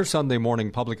 TV, from their Sunday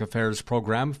morning public affairs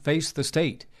program, Face the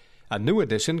State. A new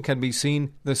edition can be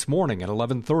seen this morning at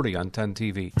 11:30 on 10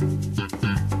 TV.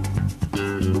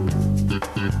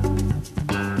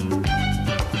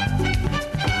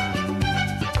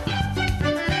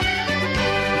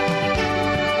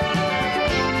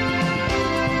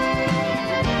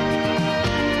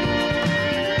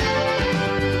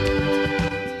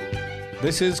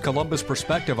 This is Columbus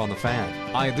Perspective on the Fan.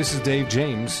 Hi, this is Dave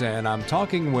James, and I'm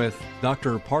talking with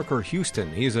Dr. Parker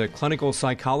Houston. He's a clinical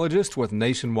psychologist with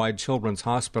Nationwide Children's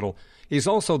Hospital. He's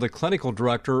also the clinical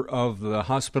director of the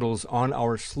hospital's On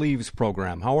Our Sleeves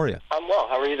program. How are you? I'm well.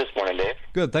 How are you this morning, Dave?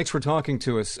 Good. Thanks for talking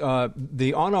to us.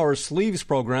 The On Our Sleeves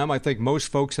program, I think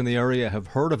most folks in the area have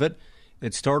heard of it.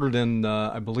 It started in,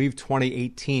 I believe,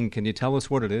 2018. Can you tell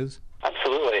us what it is?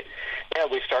 Absolutely. Yeah,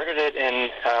 we started it in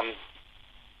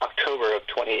October of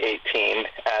 2018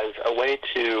 as a way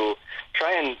to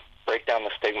try and break down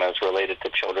the stigmas related to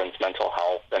children's mental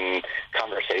health and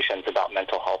conversations about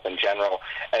mental health in general.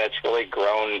 And it's really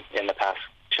grown in the past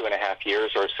 2.5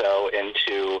 years or so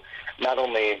into not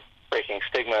only breaking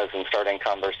stigmas and starting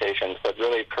conversations, but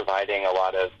really providing a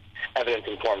lot of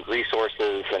evidence-informed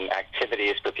resources and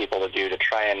activities for people to do to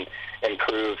try and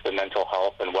improve the mental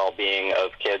health and well-being of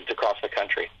kids across the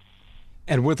country.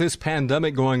 And with this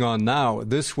pandemic going on now,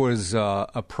 this was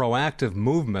a proactive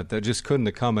movement that just couldn't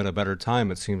have come at a better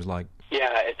time, it seems like. Yeah,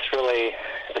 it's really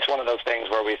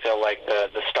we feel like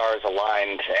the stars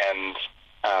aligned,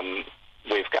 and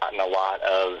we've gotten a lot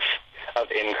of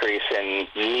increase in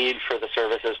need for the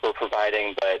services we're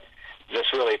providing, but this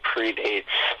really predates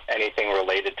anything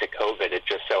related to COVID. It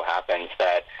just so happens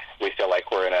that we feel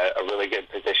like we're in a really good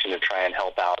position to try and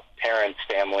help out parents,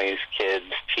 families, kids,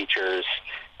 teachers,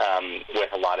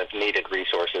 with a lot of needed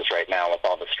resources right now with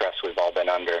all the stress we've all been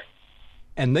under.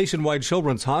 And Nationwide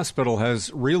Children's Hospital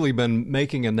has really been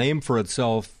making a name for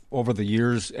itself over the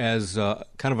years as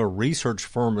kind of a research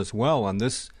firm as well, and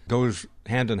this goes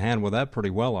hand in hand with that pretty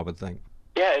well, I would think.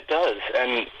 Yeah, it does.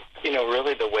 And,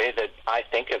 really the way that I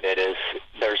think of it is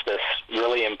there's this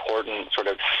really important sort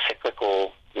of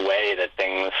cyclical way that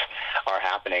things are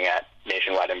happening at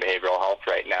Nationwide in behavioral health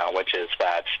right now, which is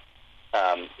that,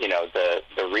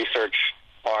 the research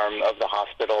arm of the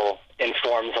hospital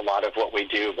informs a lot of what we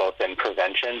do, both in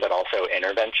prevention but also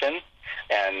intervention.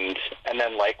 And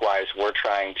then likewise, we're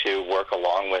trying to work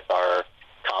along with our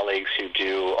colleagues who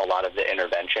do a lot of the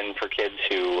intervention for kids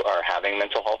who are having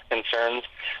mental health concerns.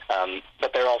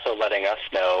 But they're also letting us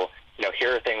know,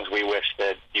 here are things we wish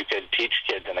that you could teach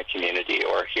kids in the community,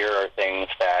 or here are things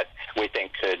that we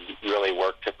think could really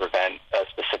work to prevent a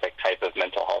specific type of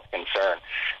mental health concern.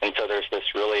 And so there's this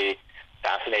really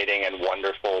fascinating and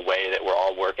wonderful way that we're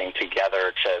all working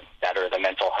together to better the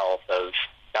mental health of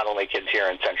not only kids here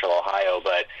in Central Ohio,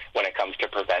 but when it comes to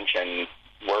prevention,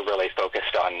 we're really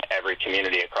focused on every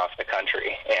community across the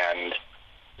country. And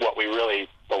what we really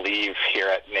believe here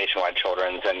at Nationwide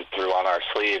Children's and through On Our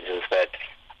Sleeves is that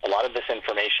a lot of this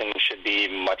information should be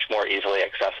much more easily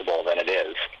accessible than it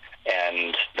is.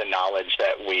 And the knowledge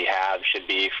that we have should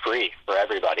be free for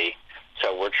everybody.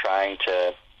 So we're trying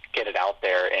to get it out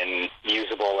there in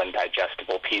usable and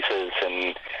digestible pieces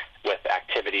and with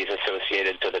activities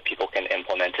associated so that people can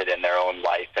implement it in their own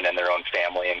life and in their own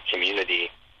family and community.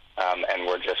 And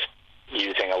we're just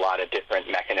using a lot of different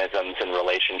mechanisms and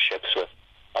relationships with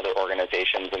other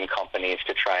organizations and companies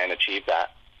to try and achieve that.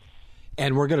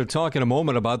 And we're going to talk in a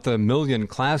moment about the Million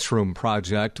Classroom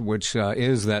Project, which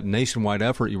is that nationwide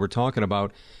effort you were talking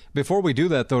about. Before we do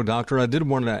that, though, Doctor, I did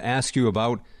want to ask you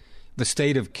about the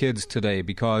state of kids today,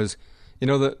 because,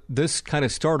 this kind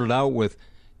of started out with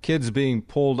kids being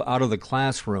pulled out of the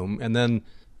classroom, and then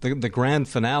the grand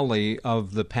finale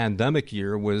of the pandemic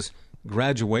year was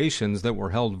graduations that were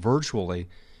held virtually.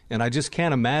 And I just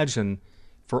can't imagine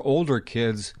for older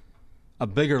kids a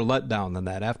bigger letdown than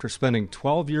that. After spending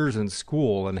 12 years in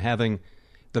school and having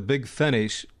the big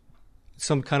finish,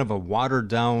 some kind of a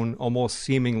watered-down, almost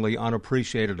seemingly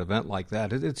unappreciated event like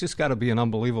that, it's just got to be an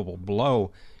unbelievable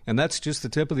blow. And that's just the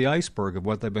tip of the iceberg of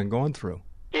what they've been going through.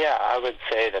 Yeah, I would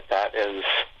say that is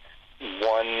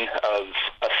one of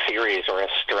a series or a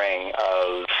string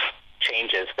of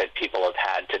changes that people have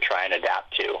had to try and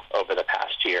adapt to over the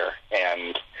past year.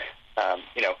 And,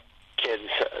 kids,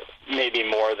 maybe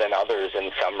more than others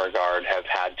in some regard, have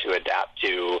had to adapt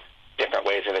to different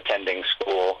ways of attending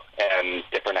school and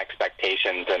different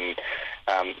expectations. And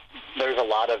there's a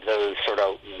lot of those sort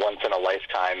of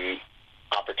once-in-a-lifetime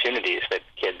opportunities that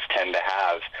kids tend to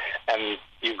have. And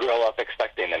you grow up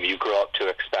expecting them. You grow up to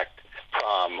expect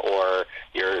prom or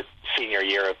your senior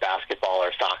year of basketball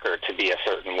or soccer to be a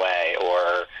certain way,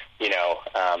 or,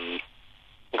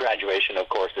 graduation, of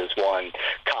course, is one.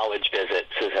 College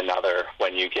visits is another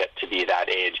when you get to be that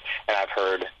age. And I've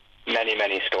heard many,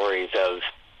 many stories of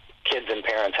kids and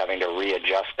parents having to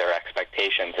readjust their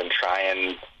expectations and try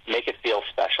and make it feel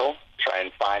special, try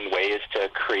and find ways to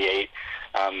create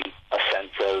a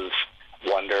sense of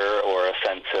wonder or a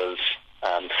sense of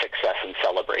success and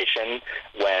celebration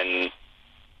when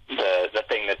the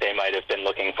thing that they might have been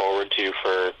looking forward to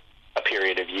for a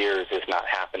period of years is not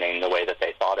happening the way that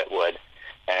they thought it would.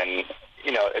 And,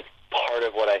 it's part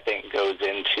of what I think goes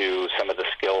into some of the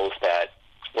skills that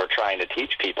we're trying to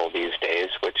teach people these days,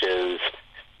 which is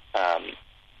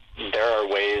there are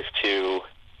ways to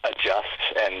adjust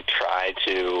and try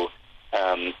to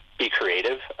be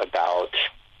creative about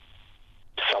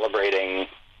celebrating,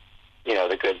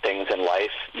 the good things in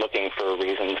life, looking for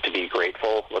reasons to be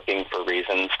grateful, looking for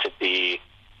reasons to be,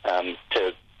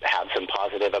 to have some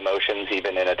positive emotions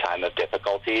even in a time of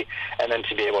difficulty, and then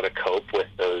to be able to cope with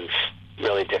those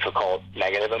really difficult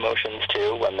negative emotions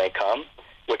too when they come,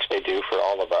 which they do for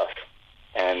all of us.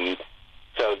 And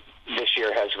so this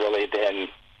year has really been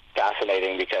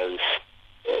fascinating because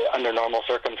under normal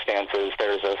circumstances,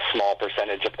 there's a small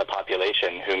percentage of the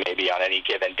population who maybe on any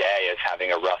given day is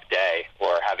having a rough day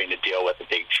or having to deal with a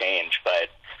big change. But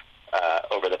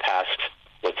over the past,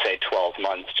 let's say, 12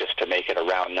 months, just to make it a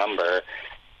round number,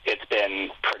 it's been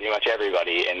pretty much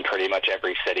everybody in pretty much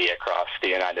every city across the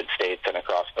United States and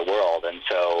across the world. And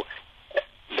so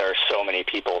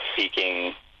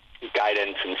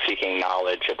guidance and seeking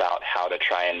knowledge about how to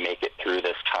try and make it through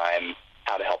this time,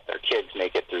 how to help their kids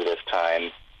make it through this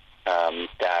time,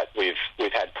 that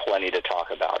we've had plenty to talk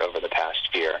about over the past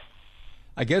year.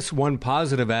 I guess one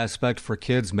positive aspect for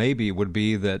kids maybe would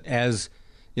be that as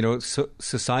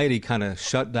society kind of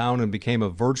shut down and became a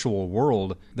virtual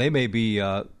world, they may be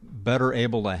better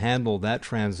able to handle that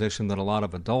transition than a lot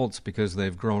of adults because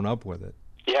they've grown up with it.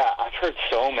 Yeah, I've heard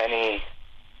so many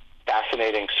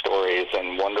fascinating stories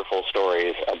and wonderful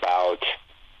stories about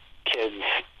kids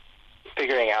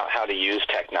figuring out how to use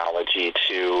technology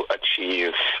to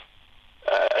achieve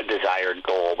a desired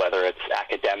goal, whether it's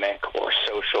academic or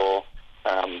social.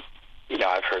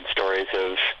 I've heard stories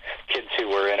of kids who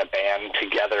were in a band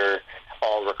together,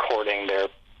 all recording their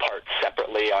parts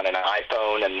separately on an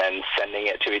iPhone and then sending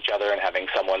it to each other and having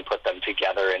someone put them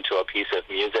together into a piece of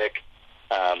music.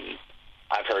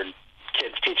 I've heard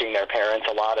kids teaching their parents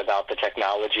a lot about the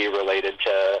technology related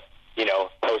to,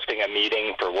 hosting a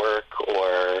meeting for work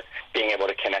or being able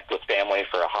to connect with family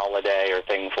for a holiday or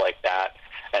things like that.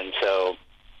 And so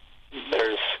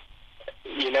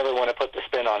you never want to put the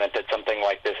spin on it that something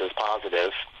like this is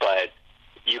positive, but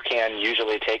you can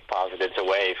usually take positives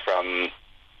away from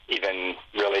even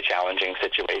really challenging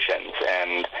situations.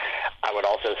 And I would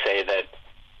also say that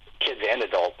kids and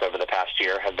adults over the past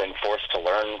year have been forced to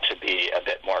learn to be a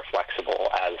bit more flexible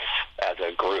as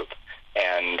a group.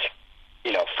 And,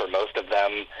 for most of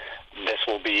them, this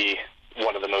will be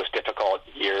one of the most difficult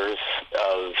years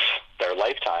of their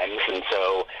lifetimes. And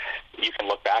so you can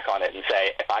look back on it and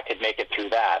say, if I could make it through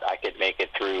that, I could make it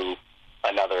through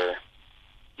another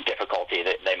difficulty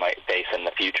that they might face in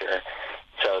the future.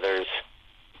 So there's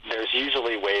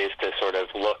usually ways to sort of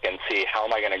look and see, how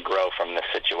am I going to grow from this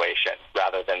situation,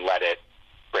 rather than let it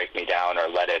break me down or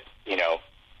let it,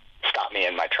 stop me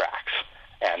in my tracks.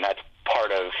 And that's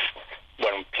part of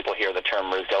when people hear the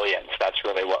term resilience. That's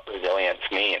really what resilience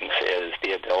means, is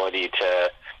the ability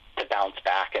to bounce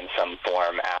back in some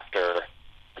form after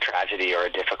a tragedy or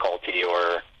a difficulty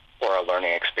or a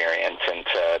learning experience, and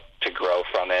to grow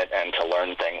from it and to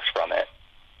learn things from it.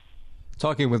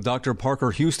 Talking with Dr.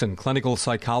 Parker Houston, clinical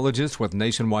psychologist with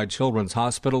Nationwide Children's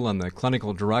Hospital and the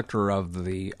clinical director of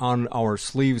the On Our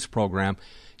Sleeves program.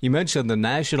 You mentioned the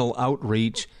national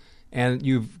outreach, and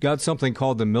you've got something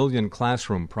called the Million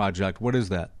Classroom Project. What is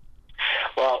that?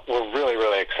 Well, we're really,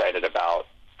 really excited about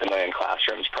the Million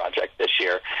Classrooms Project this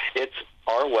year. It's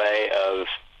our way of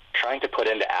trying to put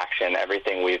into action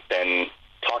everything we've been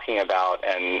talking about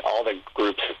and all the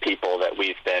groups of people that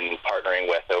we've been partnering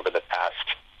with over the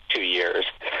past 2 years.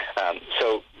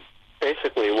 So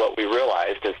basically what we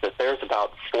realized is that there's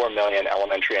about 4 million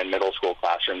elementary and middle school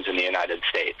classrooms in the United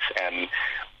States, and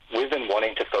we've been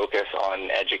wanting to focus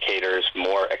on educators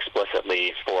more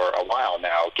explicitly for a while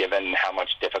now, given how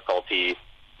much difficulty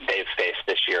they've faced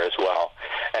this year as well.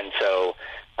 And so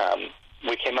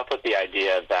we came up with the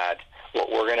idea that what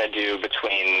we're going to do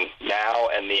between now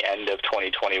and the end of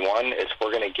 2021 is we're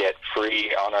going to get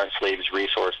free On Our Sleeves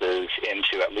resources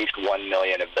into at least 1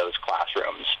 million of those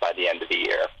classrooms by the end of the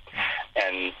year.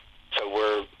 And so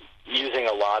we're using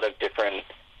a lot of different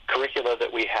curricula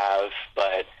that we have,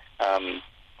 but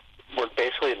we're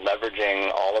basically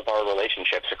leveraging all of our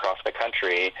relationships across the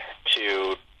country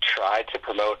to try to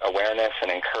promote awareness and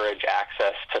encourage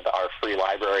access to our free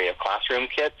library of classroom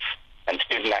kits and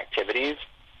student activities.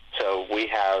 So we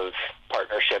have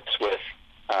partnerships with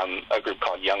a group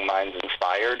called Young Minds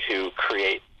Inspired, who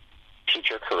create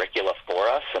teacher curricula for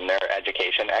us, and they're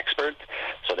education experts.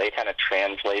 So they kind of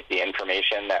translate the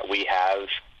information that we have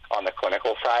on the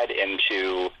clinical side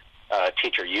into a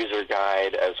teacher user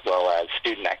guide, as well as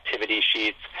student activity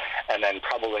sheets. And then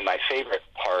probably my favorite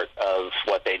part of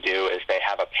what they do is they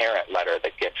have a parent letter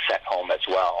that gets sent home as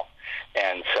well.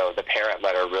 And so the parent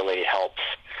letter really helps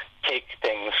take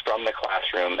things from the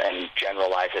classroom and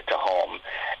generalize it to home.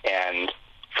 And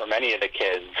for many of the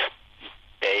kids,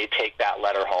 they take that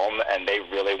letter home and they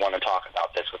really want to talk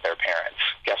about this with their parents.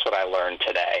 Guess what I learned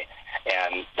today?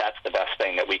 And that's the best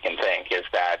thing that we can think, is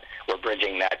that we're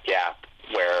bridging that gap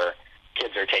where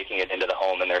kids are taking it into the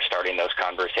home and they're starting those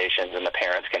conversations, and the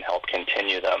parents can help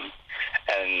continue them.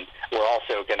 And we're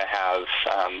also going to have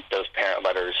those parent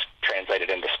letters translated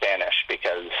into Spanish,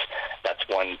 because that's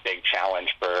one big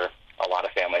challenge for a lot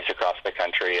of families across the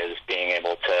country, is being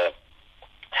able to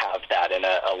have that in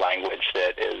a language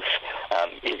that is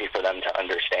easy for them to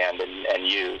understand and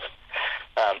use.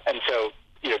 And so,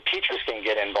 teachers can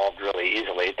get involved really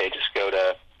easily. They just go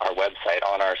to our website,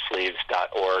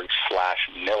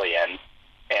 onursleeves.org/million,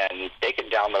 and they can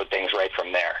download things right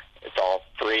from there. It's all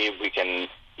free. We can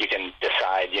you can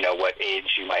decide, what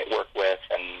age you might work with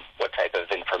and what type of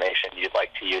information you'd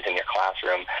like to use in your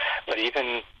classroom. But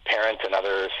even parents and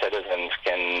other citizens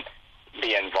can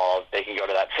be involved. They can go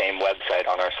to that same website,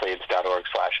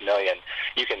 onoursleeves.org/million.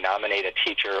 You can nominate a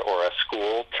teacher or a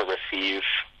school to receive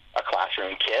a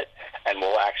classroom kit, and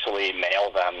we'll actually mail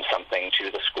them something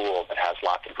to the school that has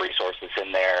lots of resources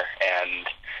in there, and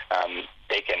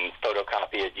they can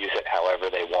photocopy it, use it however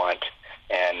they want.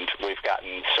 And we've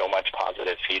gotten so much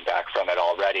positive feedback from it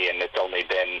already, and it's only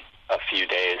been a few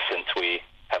days since we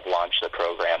have launched the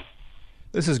program.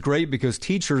 This is great because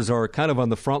teachers are kind of on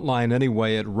the front line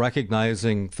anyway at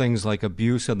recognizing things like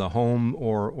abuse in the home,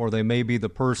 or they may be the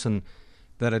person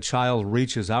that a child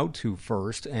reaches out to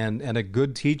first. And a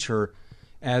good teacher,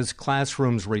 as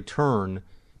classrooms return,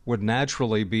 would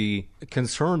naturally be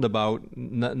concerned about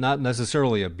not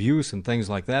necessarily abuse and things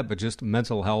like that, but just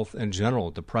mental health in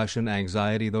general, depression,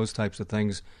 anxiety, those types of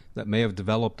things that may have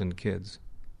developed in kids.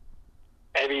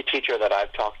 Every teacher that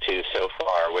I've talked to so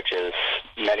far, which is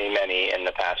many in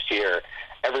the past year,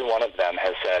 every one of them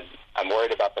has said, I'm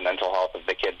worried about the mental health of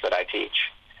the kids that I teach,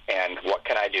 and what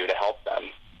can I do to help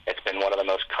them? It's been one of the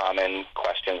most common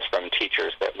questions from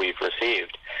teachers that we've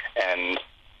received. And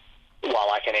while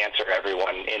I can answer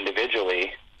everyone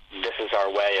individually, this is our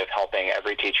way of helping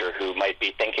every teacher who might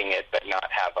be thinking it but not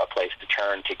have a place to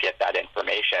turn to get that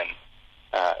information,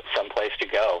 some place to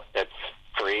go. It's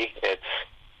free, it's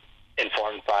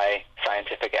informed by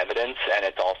scientific evidence, and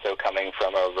it's also coming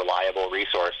from a reliable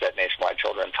resource at Nationwide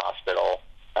Children's Hospital.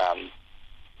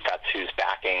 That's who's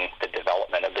backing the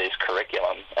development of these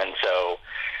curriculum. And so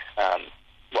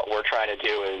what we're trying to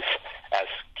do is, as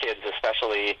kids,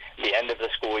 especially the end of the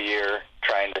school year,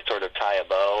 trying to sort of tie a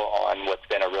bow on what's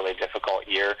been a really difficult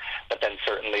year, but then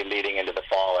certainly leading into the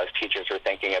fall as teachers are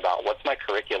thinking about what's my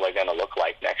curricula going to look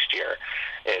like next year.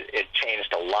 It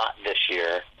changed a lot this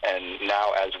year, and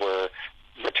now as we're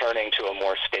returning to a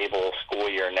more stable school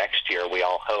year next year, we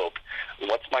all hope,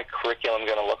 what's my curriculum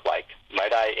going to look like?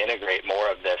 Might I integrate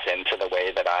more of this into the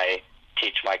way that I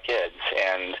teach my kids?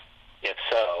 And if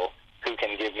so, who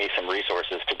can give me some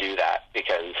resources to do that?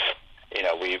 Because,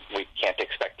 we can't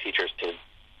expect teachers to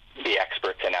be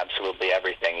experts in absolutely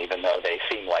everything, even though they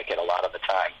seem like it a lot of the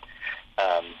time.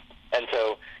 And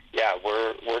so,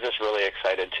 we're just really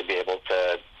excited to be able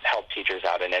to help teachers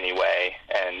out in any way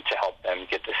and to help them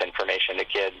get this information to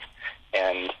kids.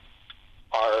 And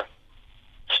our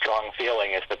strong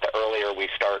feeling is that the earlier we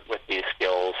start with these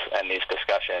skills and these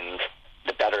discussions,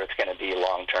 the better it's going to be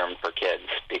long-term for kids,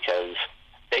 because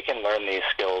they can learn these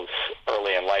skills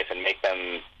early in life and make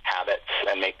them habits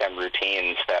and make them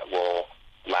routines that will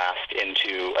last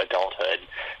into adulthood.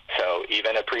 So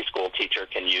even a preschool teacher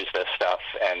can use this stuff,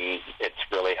 and it's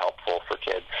really helpful for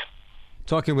kids.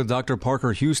 Talking with Dr.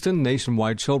 Parker Houston,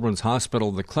 Nationwide Children's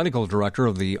Hospital, the clinical director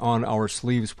of the On Our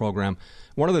Sleeves program.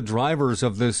 One of the drivers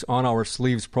of this On Our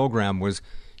Sleeves program was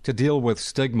to deal with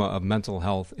stigma of mental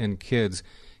health in kids.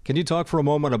 Can you talk for a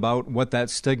moment about what that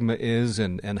stigma is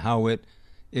and how it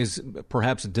is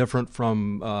perhaps different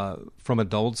from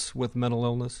adults with mental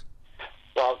illness?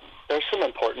 Well, there's some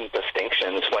important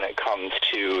distinctions when it comes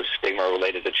to stigma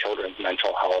related to children's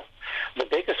mental health. The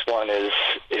biggest one is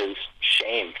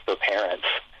shame for parents.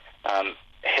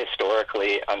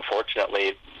 Historically,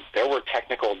 unfortunately, there were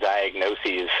technical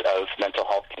diagnoses of mental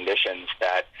health conditions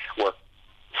that were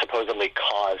supposedly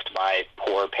caused by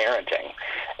poor parenting,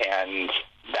 and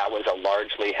that was a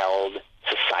largely held,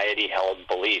 society-held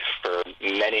belief for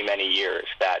many years,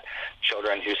 that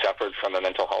children who suffered from a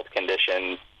mental health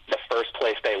condition, the first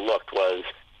place they looked was,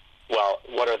 well,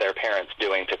 what are their parents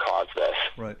doing to cause this?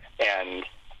 Right. And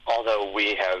although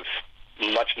we have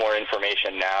much more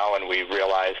information now and we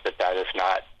realize that that is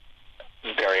not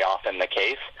very often the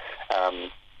case,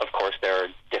 of course there are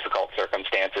difficult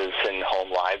circumstances in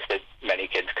home lives that many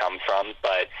kids come from,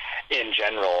 but in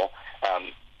general,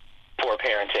 poor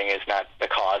parenting is not the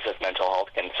cause of mental health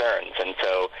concerns. And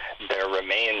so there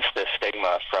remains this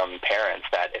stigma from parents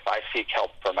that if I seek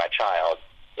help for my child,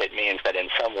 it means that in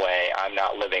some way I'm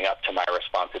not living up to my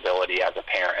responsibility as a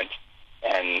parent.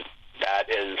 And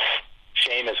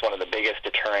shame is one of the biggest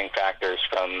deterring factors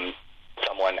from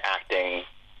someone acting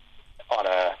on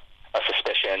a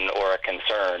suspicion or a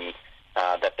concern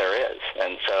that there is.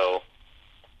 And so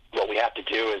what we have to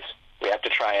do is we have to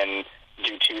try and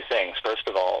do two things. First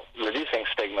of all, reducing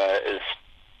stigma is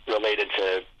related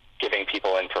to giving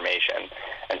people information.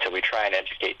 And so we try and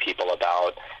educate people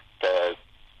about the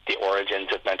origins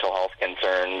of mental health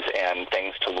concerns and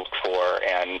things to look for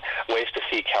and ways to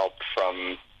seek help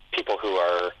from people who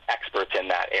are experts in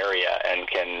that area and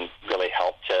can really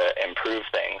help to improve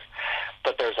things.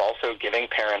 but there's also giving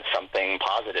parents something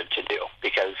positive to do,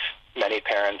 because many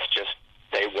parents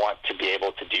they want to be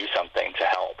able to do something to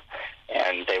help,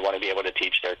 and they want to be able to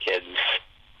teach their kids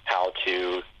how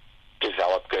to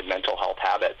develop good mental health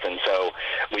habits. And so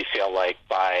we feel like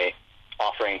by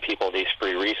offering people these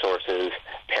free resources,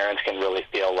 parents can really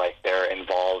feel like they're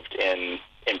involved in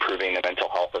improving the mental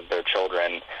health of their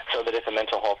children, so that if a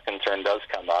mental health concern does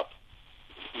come up,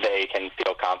 they can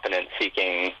feel confident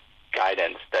seeking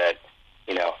guidance that,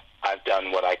 I've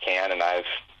done what I can, and I've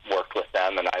worked with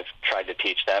them, and I've tried to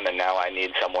teach them, and now I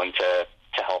need someone to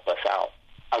help us out.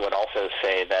 I would also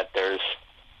say that there's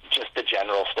just the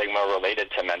general stigma related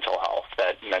to mental health,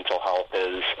 that mental health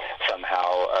is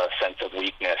somehow a sense of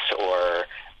weakness, or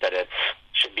that it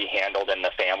should be handled in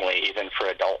the family. Even for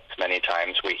adults, many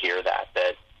times we hear that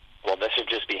well, this should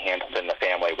just be handled in the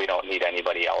family. We don't need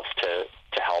anybody else to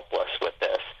help us with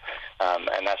this.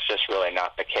 And that's just really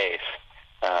not the case,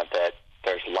 that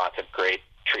there's lots of great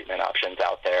treatment options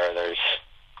out there. There's,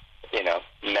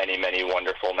 many, many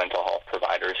wonderful mental health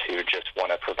providers who just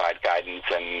want to provide guidance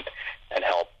and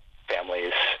help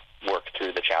families work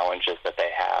through the challenges that they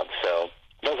have. So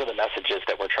those are the messages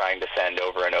that we're trying to send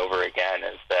over and over again,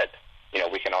 is that,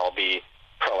 we can all be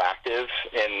proactive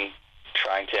in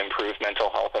trying to improve mental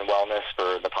health and wellness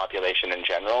for the population in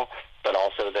general, but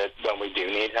also that when we do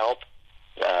need help,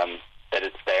 that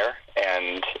it's there,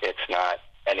 and it's not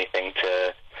anything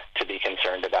to be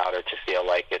concerned about or to feel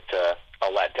like it's a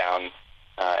letdown.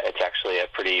 It's actually a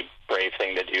pretty brave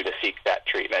thing to do, to seek that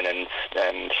treatment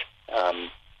and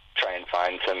try and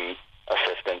find some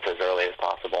assistance as early as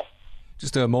possible.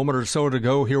 Just a moment or so to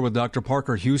go here with Dr.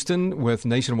 Parker Houston with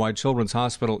Nationwide Children's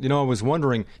Hospital. I was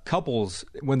wondering, couples,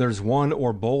 when there's one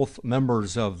or both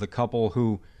members of the couple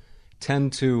who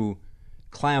tend to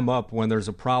clam up when there's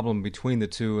a problem between the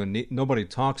two and nobody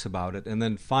talks about it, and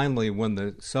then finally, when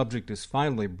the subject is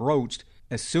finally broached,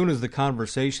 as soon as the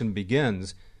conversation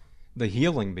begins, the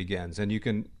healing begins.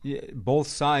 And both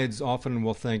sides often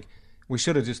will think, we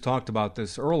should have just talked about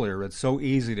this earlier. It's so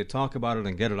easy to talk about it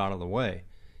and get it out of the way.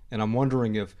 And I'm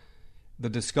wondering if the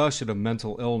discussion of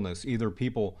mental illness, either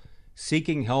people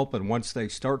seeking help, and once they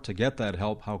start to get that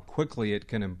help, how quickly it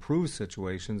can improve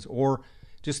situations, or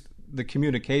just the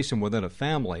communication within a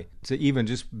family to even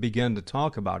just begin to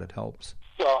talk about it helps.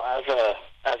 Well,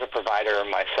 as a provider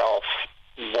myself,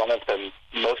 one of the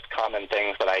most common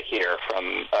things that I hear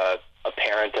from a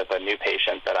parent of a new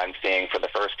patient that I'm seeing for the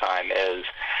first time is,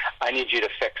 I need you to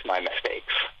fix my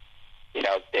mistakes.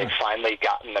 They've finally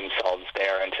gotten themselves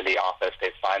there into the office.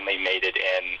 They've finally made it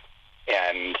in,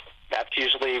 and that's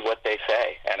usually what they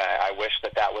say. And I wish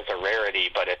that was a rarity,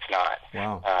 but it's not.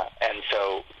 Wow. And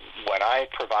so when I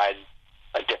provide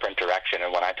a different direction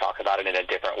and when I talk about it in a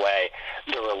different way,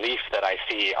 the relief that I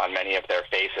see on many of their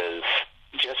faces,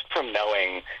 just from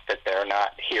knowing that they're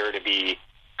not here to be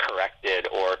corrected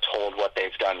or told what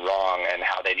they've done wrong and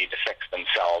how they need to fix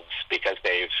themselves because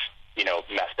they've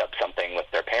messed up something with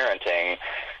their parenting,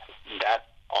 that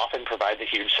often provides a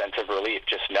huge sense of relief,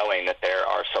 just knowing that there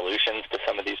are solutions to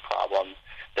some of these problems,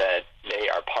 that they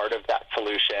are part of that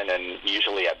solution, and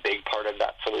usually a big part of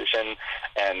that solution,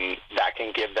 and that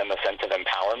can give them a sense of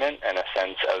empowerment and a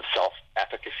sense of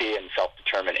self-efficacy and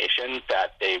self-determination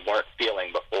that they weren't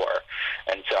feeling before.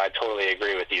 And so I totally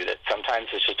agree with you that sometimes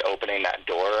it's just opening that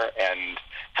door and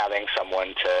having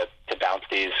someone to bounce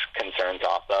these concerns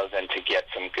off of and to get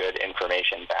some good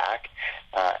information back,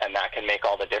 and that can make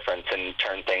all the difference and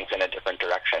turn things in a different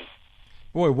direction.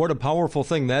 Boy, what a powerful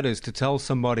thing that is, to tell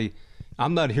somebody,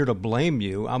 I'm not here to blame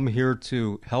you. I'm here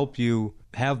to help you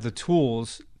have the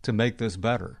tools to make this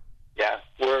better. Yeah,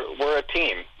 we're a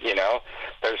team,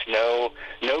 There's no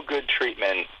good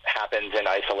treatment happens in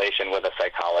isolation with a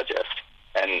psychologist.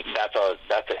 And that's a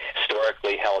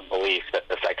historically held belief that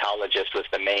the psychologist was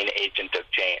the main agent of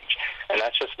change. And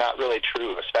that's just not really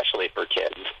true, especially for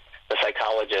kids. The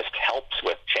psychologist helps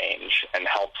with change and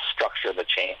helps structure the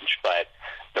change, but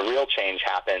the real change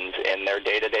happens in their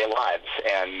day-to-day lives.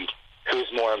 And who's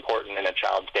more important in a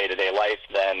child's day-to-day life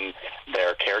than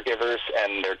their caregivers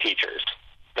and their teachers?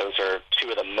 Those are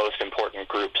two of the most important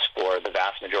groups for the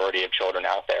vast majority of children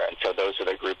out there. And so those are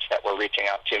the groups that we're reaching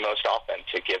out to most often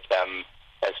to give them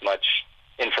as much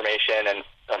information and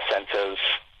a sense of,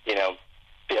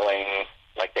 feeling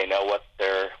like they know what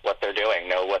they're doing,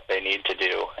 know what they need to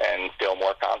do, and feel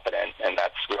more confident. And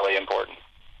that's really important.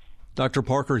 Dr.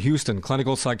 Parker Houston,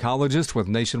 clinical psychologist with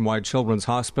Nationwide Children's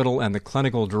Hospital and the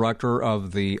clinical director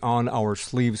of the On Our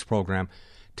Sleeves program.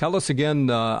 Tell us again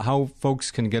how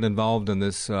folks can get involved in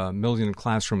this Million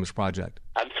Classrooms project.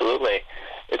 Absolutely.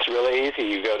 It's really easy.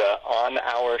 You go to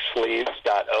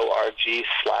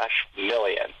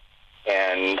onoursleeves.org/million,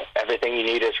 And everything you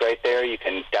need is right there. You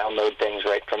can download things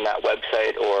right from that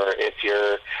website, or if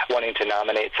you're wanting to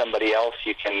nominate somebody else,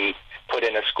 you can put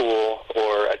in a school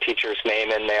or a teacher's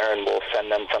name in there, and we'll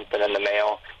send them something in the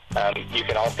mail. You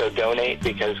can also donate,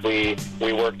 because we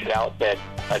worked it out that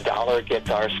 $1 gets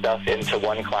our stuff into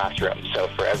one classroom. So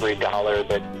for every $1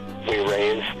 that we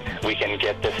raise, we can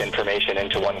get this information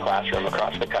into one classroom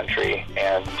across the country.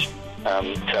 And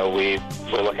so we're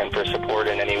looking for support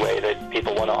in any way that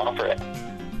people want to offer it.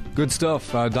 Good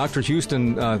stuff. Dr.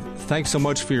 Houston, thanks so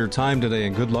much for your time today,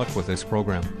 and good luck with this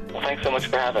program. Well, thanks so much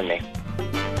for having me.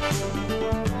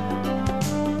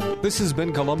 This has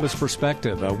been Columbus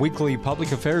Perspective, a weekly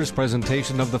public affairs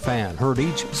presentation of The Fan, heard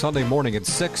each Sunday morning at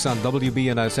 6 on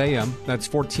WBNS AM, that's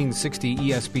 1460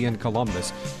 ESPN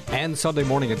Columbus, and Sunday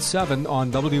morning at 7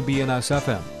 on WBNS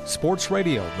FM, Sports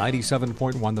Radio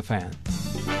 97.1 The Fan.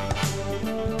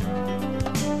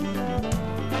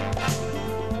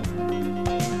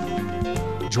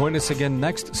 Join us again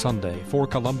next Sunday for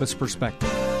Columbus Perspective.